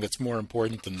anything that's more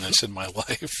important than this in my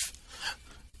life.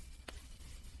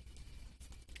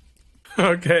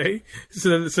 Okay,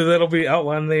 so that'll be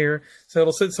outlined there. So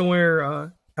it'll sit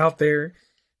somewhere out there.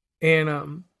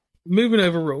 And moving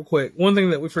over real quick, one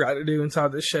thing that we forgot to do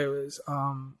inside this show is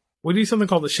we do something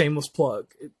called the shameless plug.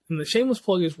 And the shameless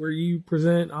plug is where you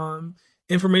present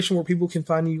information where people can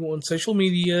find you on social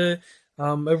media,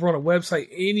 over on a website,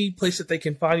 any place that they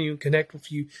can find you and connect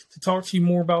with you to talk to you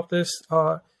more about this,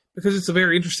 because it's a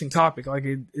very interesting topic. Like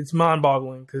it's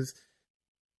mind-boggling, because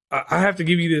I have to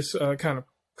give you this kind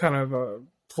of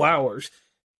flowers.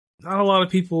 Not a lot of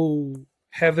people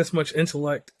have this much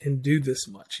intellect and do this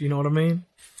much. You know what I mean?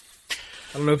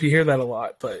 I don't know if you hear that a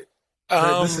lot, but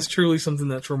this is truly something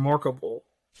that's remarkable.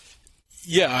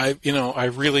 Yeah, I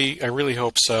really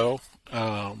hope so.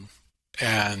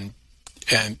 And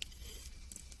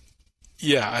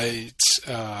yeah,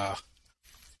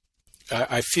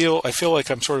 I feel like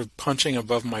I'm sort of punching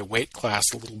above my weight class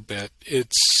a little bit.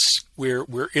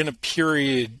 We're in a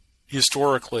period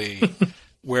historically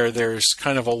where there's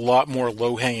kind of a lot more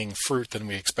low-hanging fruit than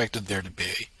we expected there to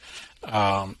be.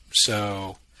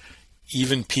 So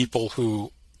even people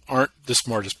who aren't the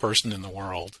smartest person in the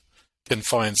world can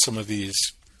find some of these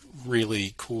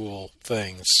really cool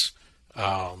things.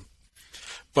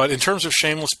 But in terms of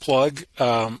shameless plug,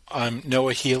 I'm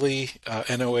Noah Healy,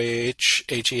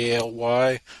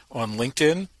 NOAHHEALY on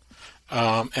LinkedIn.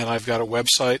 And I've got a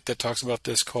website that talks about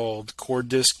this called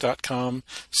coordisc.com,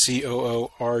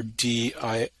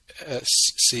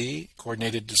 COORDISC,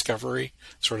 Coordinated Discovery,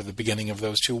 sort of the beginning of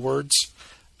those two words.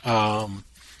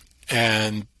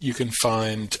 And you can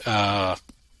find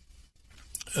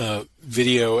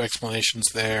video explanations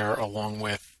there, along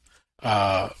with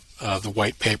the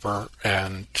white paper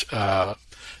and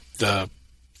the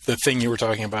thing you were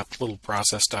talking about, the little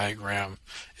process diagram,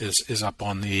 is up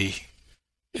on an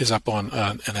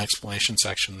explanation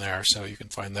section there, so you can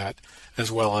find that,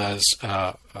 as well as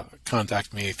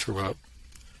contact me through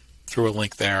a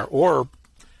link there, or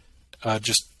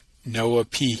just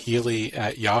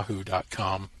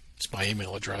noahphealy@yahoo.com. It's my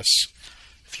email address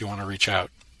if you want to reach out.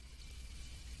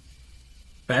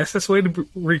 Fastest way to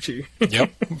reach you. Yep.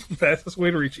 Fastest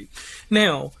way to reach you.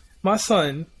 Now, my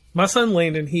son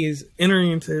Landon, he is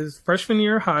entering into his freshman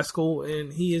year of high school,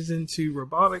 and he is into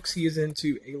robotics. He is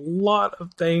into a lot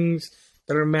of things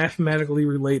that are mathematically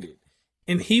related.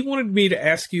 And he wanted me to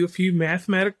ask you a few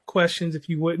mathematical questions, if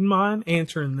you wouldn't mind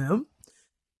answering them.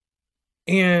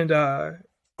 And I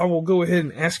will go ahead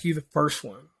and ask you the first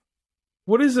one.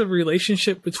 What is the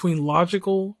relationship between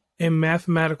logical and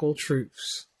mathematical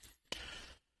truths?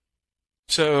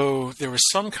 So there was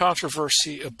some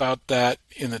controversy about that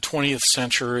in the 20th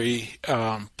century,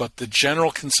 but the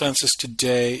general consensus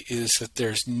today is that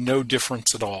there's no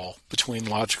difference at all between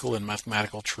logical and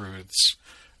mathematical truths.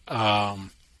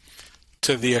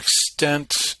 To the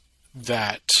extent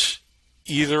that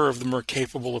either of them are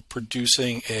capable of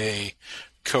producing a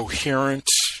coherent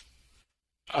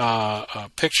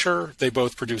picture, they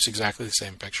both produce exactly the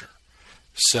same picture.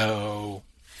 So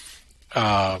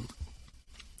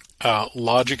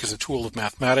logic is a tool of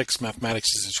mathematics.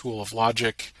 Mathematics is a tool of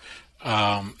logic.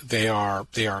 They are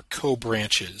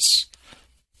co-branches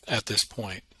at this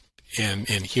point in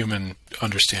human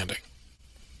understanding.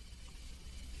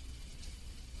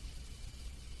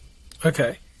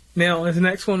 Okay. Now, the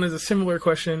next one is a similar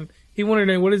question. He wanted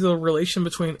to know what is the relation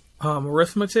between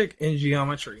arithmetic and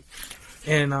geometry.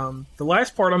 And the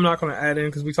last part I'm not going to add in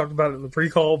because we talked about it in the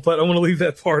pre-call, but I want to leave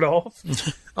that part off.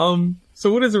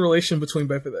 So what is the relation between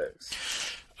both of those?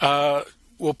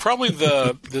 Well, probably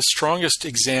the strongest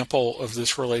example of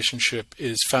this relationship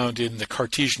is found in the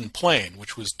Cartesian plane,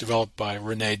 which was developed by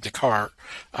René Descartes,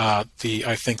 the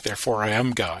I think therefore I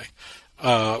am guy,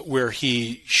 where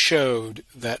he showed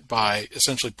that by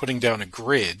essentially putting down a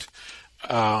grid,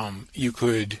 you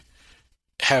could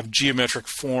have geometric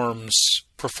forms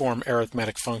perform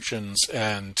arithmetic functions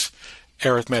and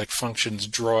arithmetic functions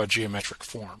draw geometric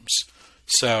forms.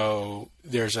 So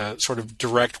there's a sort of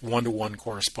direct one-to-one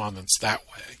correspondence that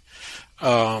way.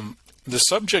 The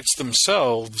subjects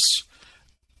themselves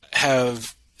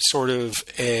have sort of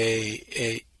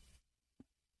a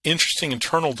interesting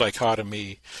internal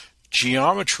dichotomy.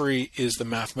 Geometry is the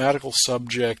mathematical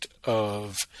subject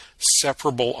of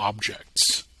separable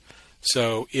objects.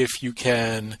 So if you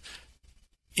can,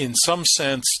 in some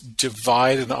sense,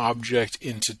 divide an object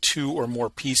into two or more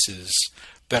pieces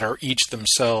that are each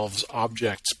themselves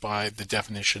objects by the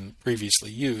definition previously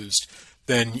used,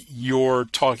 then you're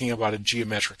talking about a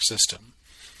geometric system.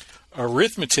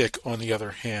 Arithmetic, on the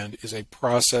other hand, is a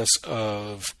process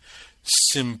of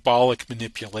symbolic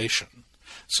manipulation.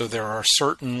 So there are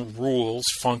certain rules,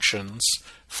 functions,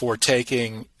 for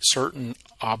taking certain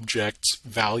objects'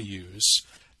 values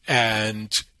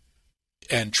and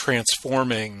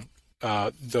transforming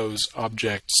those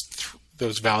objects,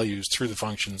 those values through the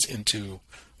functions into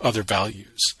other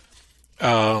values.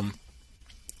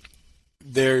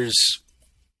 There's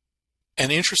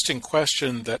an interesting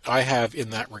question that I have in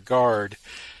that regard.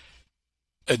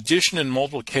 Addition and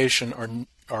multiplication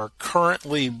are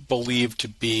currently believed to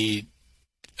be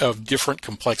of different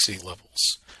complexity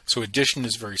levels. So addition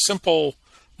is very simple,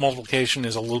 multiplication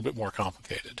is a little bit more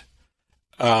complicated.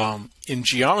 In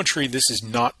geometry, this is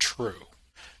not true.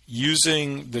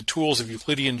 Using the tools of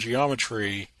Euclidean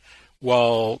geometry,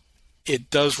 while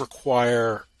it does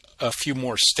require a few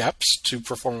more steps to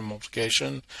perform a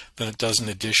multiplication than it does in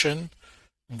addition,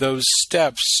 those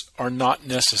steps are not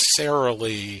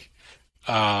necessarily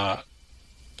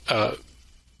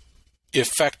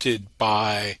affected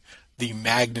by the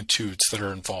magnitudes that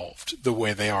are involved the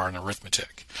way they are in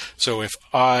arithmetic. So if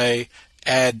I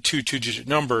add two two-digit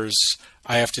numbers,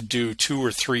 I have to do 2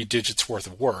 or 3 digits worth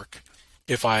of work.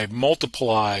 If I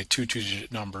multiply two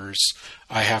two-digit numbers,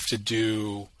 I have to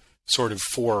do sort of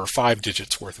 4 or 5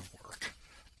 digits worth of work.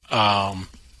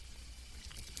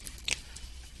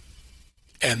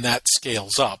 And that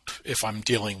scales up if I'm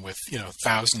dealing with,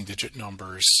 1,000-digit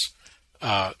numbers.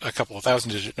 A couple of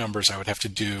 1,000-digit numbers, I would have to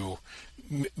do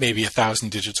maybe 1,000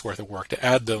 digits worth of work to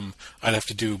add them. I'd have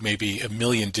to do maybe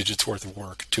 1,000,000 digits worth of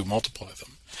work to multiply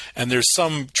them. And there's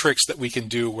some tricks that we can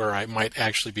do where I might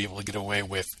actually be able to get away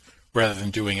with, rather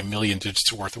than doing 1,000,000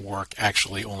 digits worth of work,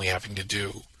 actually only having to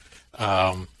do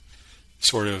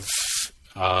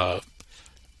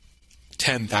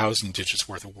 10,000 digits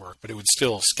worth of work, but it would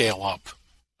still scale up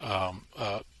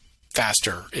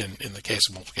faster in the case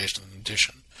of multiplication and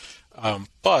addition.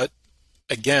 But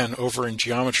again, over in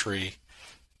geometry,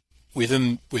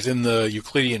 within the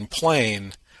Euclidean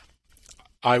plane,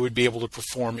 I would be able to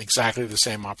perform exactly the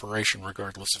same operation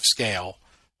regardless of scale,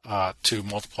 to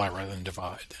multiply rather than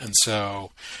divide. And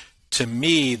so, to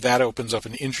me, that opens up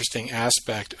an interesting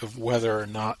aspect of whether or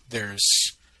not there's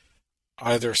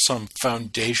either some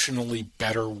foundationally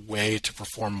better way to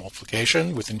perform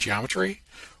multiplication within geometry,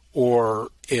 or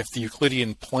if the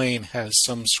Euclidean plane has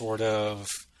some sort of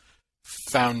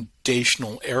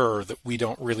foundational error that we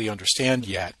don't really understand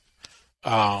yet,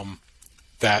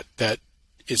 that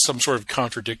is some sort of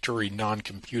contradictory,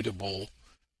 non-computable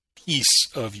piece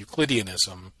of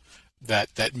Euclideanism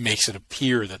that makes it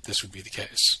appear that this would be the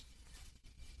case.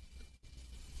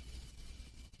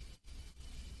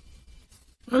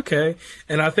 Okay,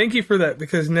 and I thank you for that,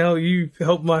 because now you've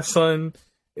helped my son,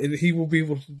 and he will be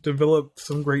able to develop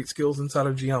some great skills inside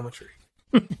of geometry.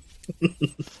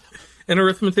 And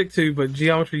arithmetic too, but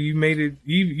geometry, you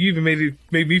even made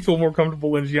me feel more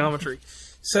comfortable in geometry.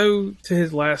 So, to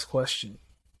his last question,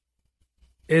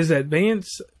 is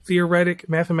advanced theoretic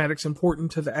mathematics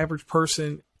important to the average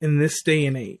person in this day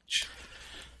and age?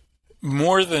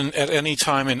 More than at any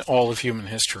time in all of human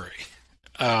history.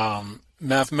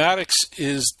 Mathematics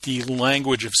is the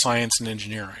language of science and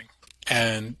engineering,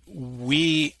 and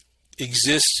we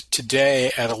exist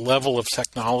today at a level of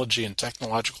technology and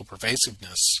technological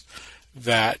pervasiveness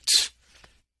that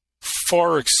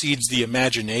far exceeds the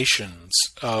imaginations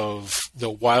of the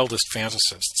wildest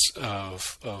fantasists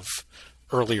of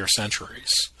earlier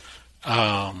centuries.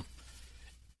 In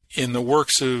the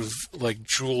works of like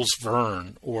Jules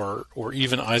Verne or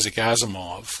even Isaac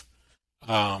Asimov,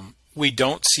 we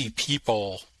don't see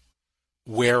people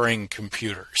wearing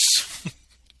computers.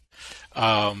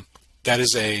 That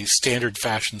is a standard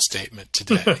fashion statement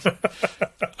today.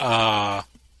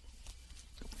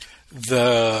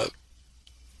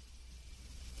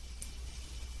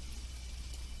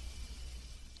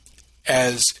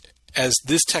 As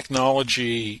this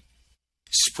technology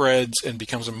spreads and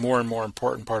becomes a more and more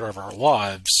important part of our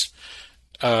lives,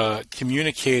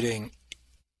 communicating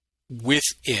with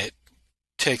it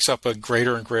takes up a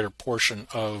greater and greater portion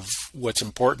of what's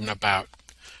important about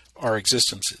our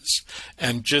existences.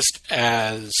 And just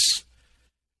as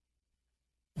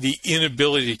the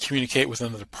inability to communicate with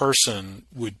another person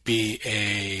would be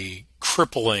a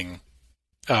crippling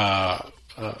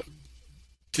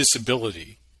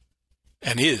disability,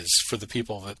 and is for the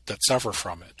people that suffer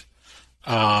from it,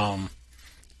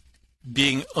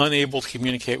 being unable to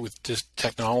communicate with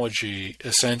technology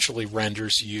essentially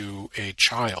renders you a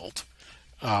child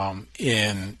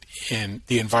in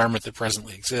the environment that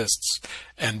presently exists,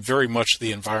 and very much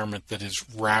the environment that is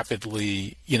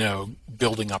rapidly,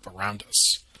 building up around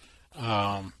us.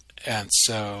 And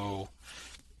so,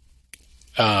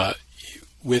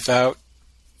 without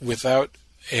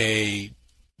a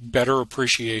better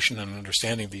appreciation and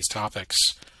understanding of these topics,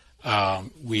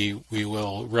 we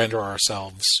will render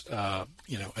ourselves, a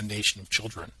nation of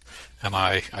children. And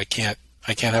I can't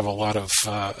have a lot of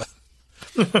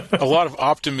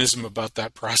optimism about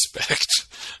that prospect.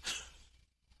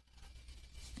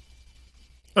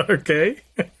 Okay.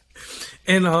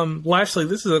 And lastly,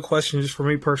 this is a question just for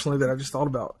me personally that I just thought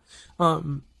about.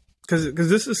 Because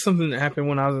this is something that happened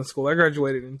when I was in school. I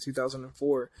graduated in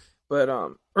 2004. But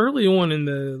early on in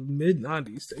the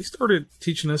mid-90s, they started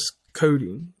teaching us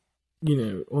coding,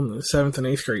 on the 7th and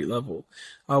 8th grade level.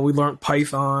 We learned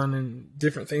Python and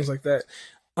different things like that.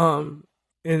 And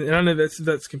I know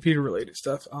that's computer-related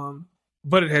stuff,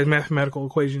 but it has mathematical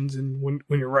equations and when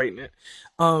you're writing it.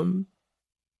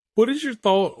 What is your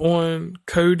thought on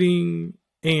coding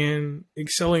and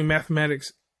excelling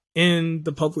mathematics in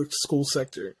the public school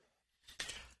sector?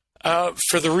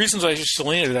 For the reasons I just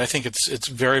delineated, I think it's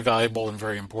very valuable and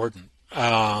very important.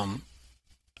 The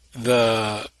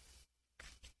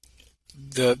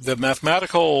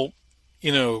mathematical,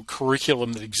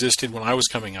 curriculum that existed when I was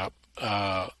coming up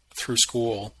through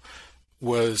school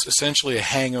was essentially a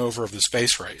hangover of the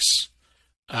space race.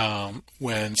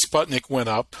 When Sputnik went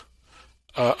up,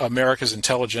 America's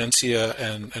intelligentsia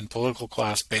and political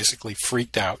class basically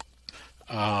freaked out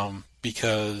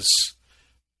because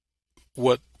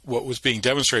what was being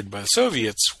demonstrated by the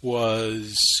Soviets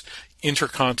was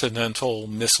intercontinental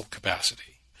missile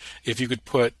capacity. If you could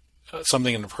put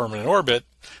something in a permanent orbit,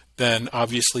 then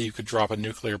obviously you could drop a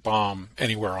nuclear bomb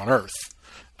anywhere on Earth.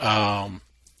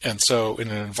 And so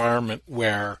in an environment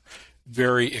where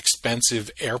very expensive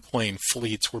airplane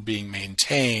fleets were being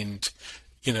maintained,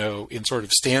 in sort of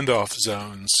standoff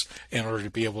zones in order to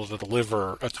be able to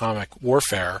deliver atomic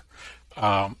warfare,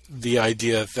 the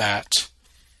idea that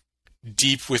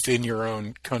deep within your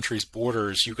own country's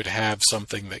borders you could have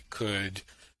something that could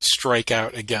strike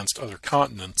out against other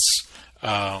continents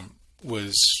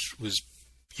was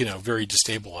very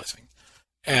destabilizing.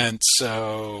 And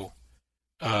so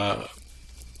the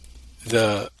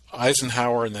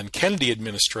Eisenhower and then Kennedy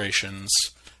administrations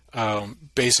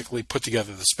basically put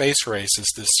together the space race as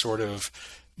this sort of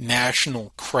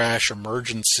national crash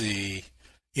emergency,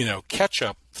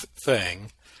 catch-up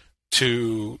thing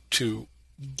to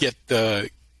get the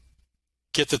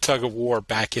tug of war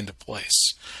back into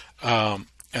place.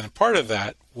 And a part of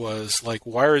that was like,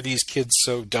 why are these kids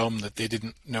so dumb that they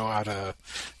didn't know how to,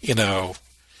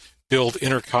 build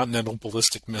intercontinental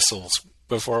ballistic missiles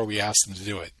before we asked them to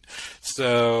do it.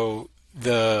 So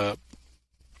the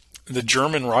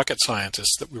German rocket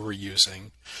scientists that we were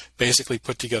using basically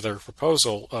put together a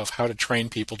proposal of how to train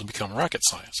people to become rocket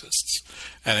scientists.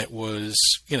 And it was,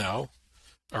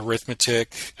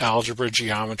 arithmetic, algebra,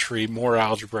 geometry, more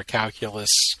algebra,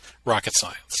 calculus, rocket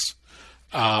science.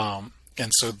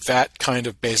 And so that kind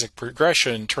of basic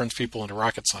progression turns people into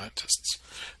rocket scientists.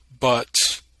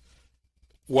 But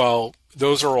while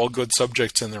those are all good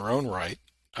subjects in their own right,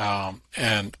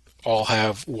 and all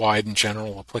have wide and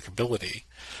general applicability,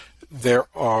 there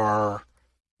are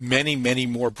many, many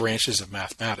more branches of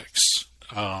mathematics.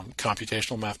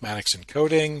 Computational mathematics and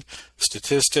coding,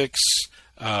 statistics,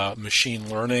 machine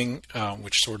learning,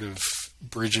 which sort of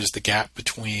bridges the gap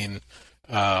between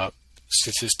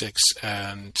statistics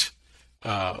and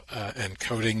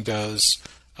coding does.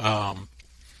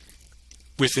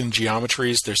 Within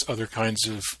geometries, there's other kinds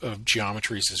of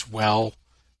geometries as well,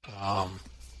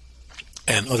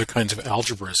 and other kinds of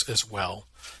algebras as well.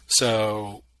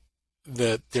 So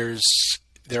that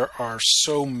there are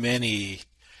so many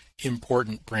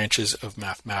important branches of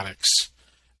mathematics.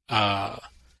 I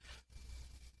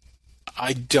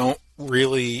don't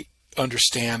really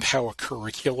understand how a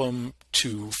curriculum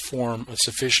to form a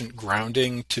sufficient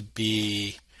grounding to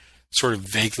be sort of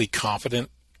vaguely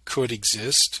competent could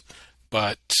exist,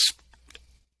 but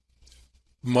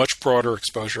much broader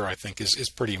exposure, I think, is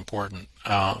pretty important,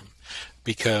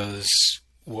 because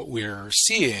what we're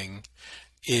seeing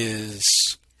is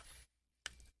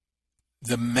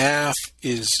the math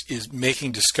is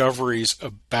making discoveries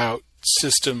about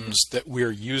systems that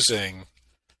we're using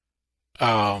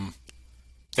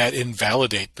that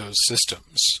invalidate those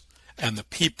systems. And the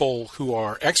people who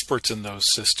are experts in those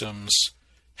systems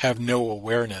have no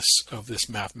awareness of this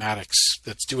mathematics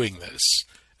that's doing this.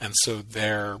 And so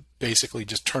they're basically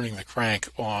just turning the crank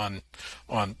on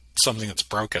something that's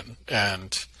broken.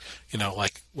 And,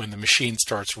 like when the machine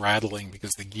starts rattling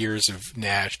because the gears have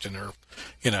gnashed and are,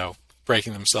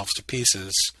 breaking themselves to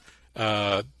pieces,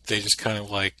 they just kind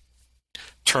of like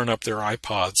turn up their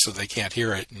iPods so they can't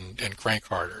hear it and crank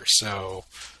harder. So,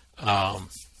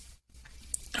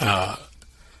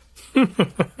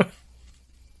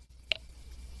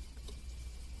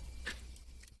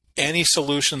 any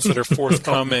solutions that are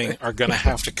forthcoming are going to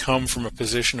have to come from a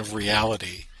position of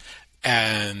reality,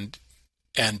 and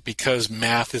because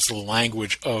math is the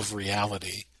language of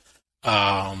reality,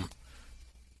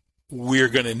 we're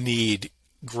going to need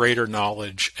greater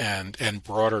knowledge and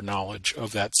broader knowledge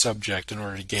of that subject in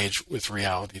order to engage with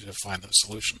reality to find those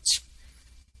solutions.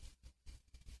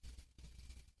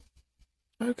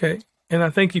 Okay. And I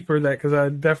thank you for that, because I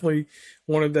definitely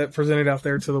wanted that presented out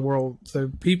there to the world. So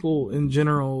people in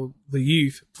general, the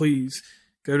youth, please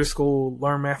go to school,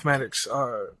 learn mathematics,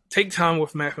 take time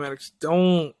with mathematics.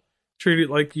 Don't treat it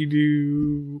like you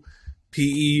do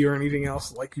PE or anything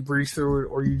else, like you breeze through it,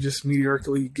 or you just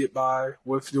mediocrely get by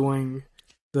with doing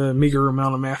the meager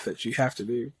amount of math that you have to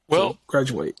do to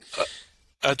graduate.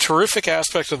 A terrific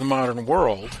aspect of the modern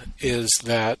world is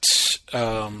that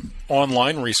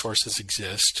online resources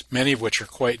exist, many of which are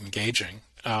quite engaging.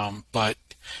 But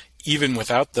even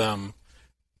without them,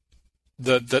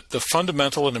 the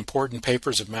fundamental and important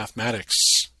papers of mathematics,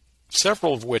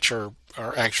 several of which are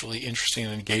actually interesting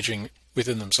and engaging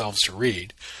within themselves to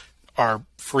read, are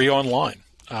free online.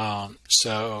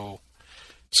 So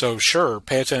sure,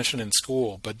 pay attention in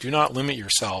school, but do not limit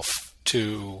yourself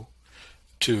to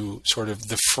sort of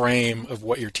the frame of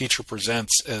what your teacher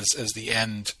presents as the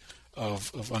end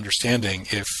of understanding.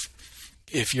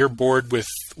 If you're bored with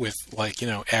like,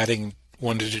 adding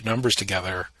one-digit numbers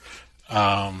together,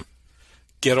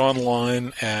 get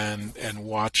online and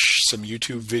watch some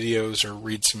YouTube videos or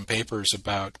read some papers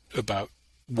about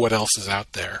what else is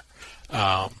out there.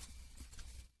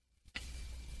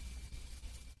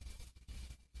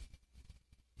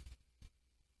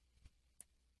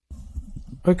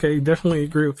 Okay, definitely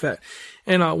agree with that.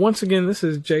 And once again, this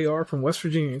is JR from West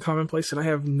Virginia Commonplace, and I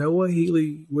have Noah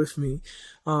Healy with me.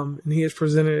 And he has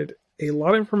presented a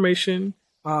lot of information.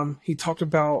 He talked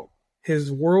about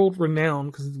his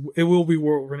world-renowned, because it will be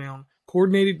world-renowned,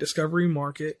 coordinated discovery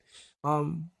market.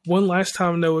 One last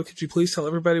time, Noah, could you please tell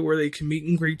everybody where they can meet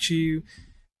and greet you?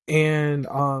 And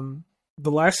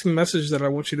the lasting message that I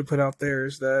want you to put out there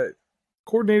is that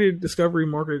coordinated discovery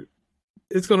market,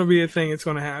 it's going to be a thing, it's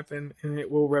going to happen, and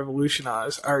it will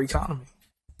revolutionize our economy.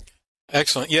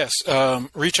 Excellent. Yes.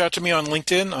 Reach out to me on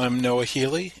LinkedIn. I'm Noah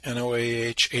Healy,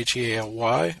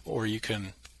 NOAHHEALY, or you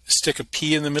can stick a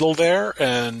P in the middle there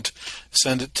and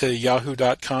send it to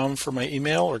yahoo.com for my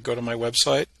email, or go to my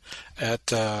website at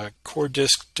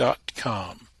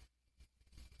coredisc.com.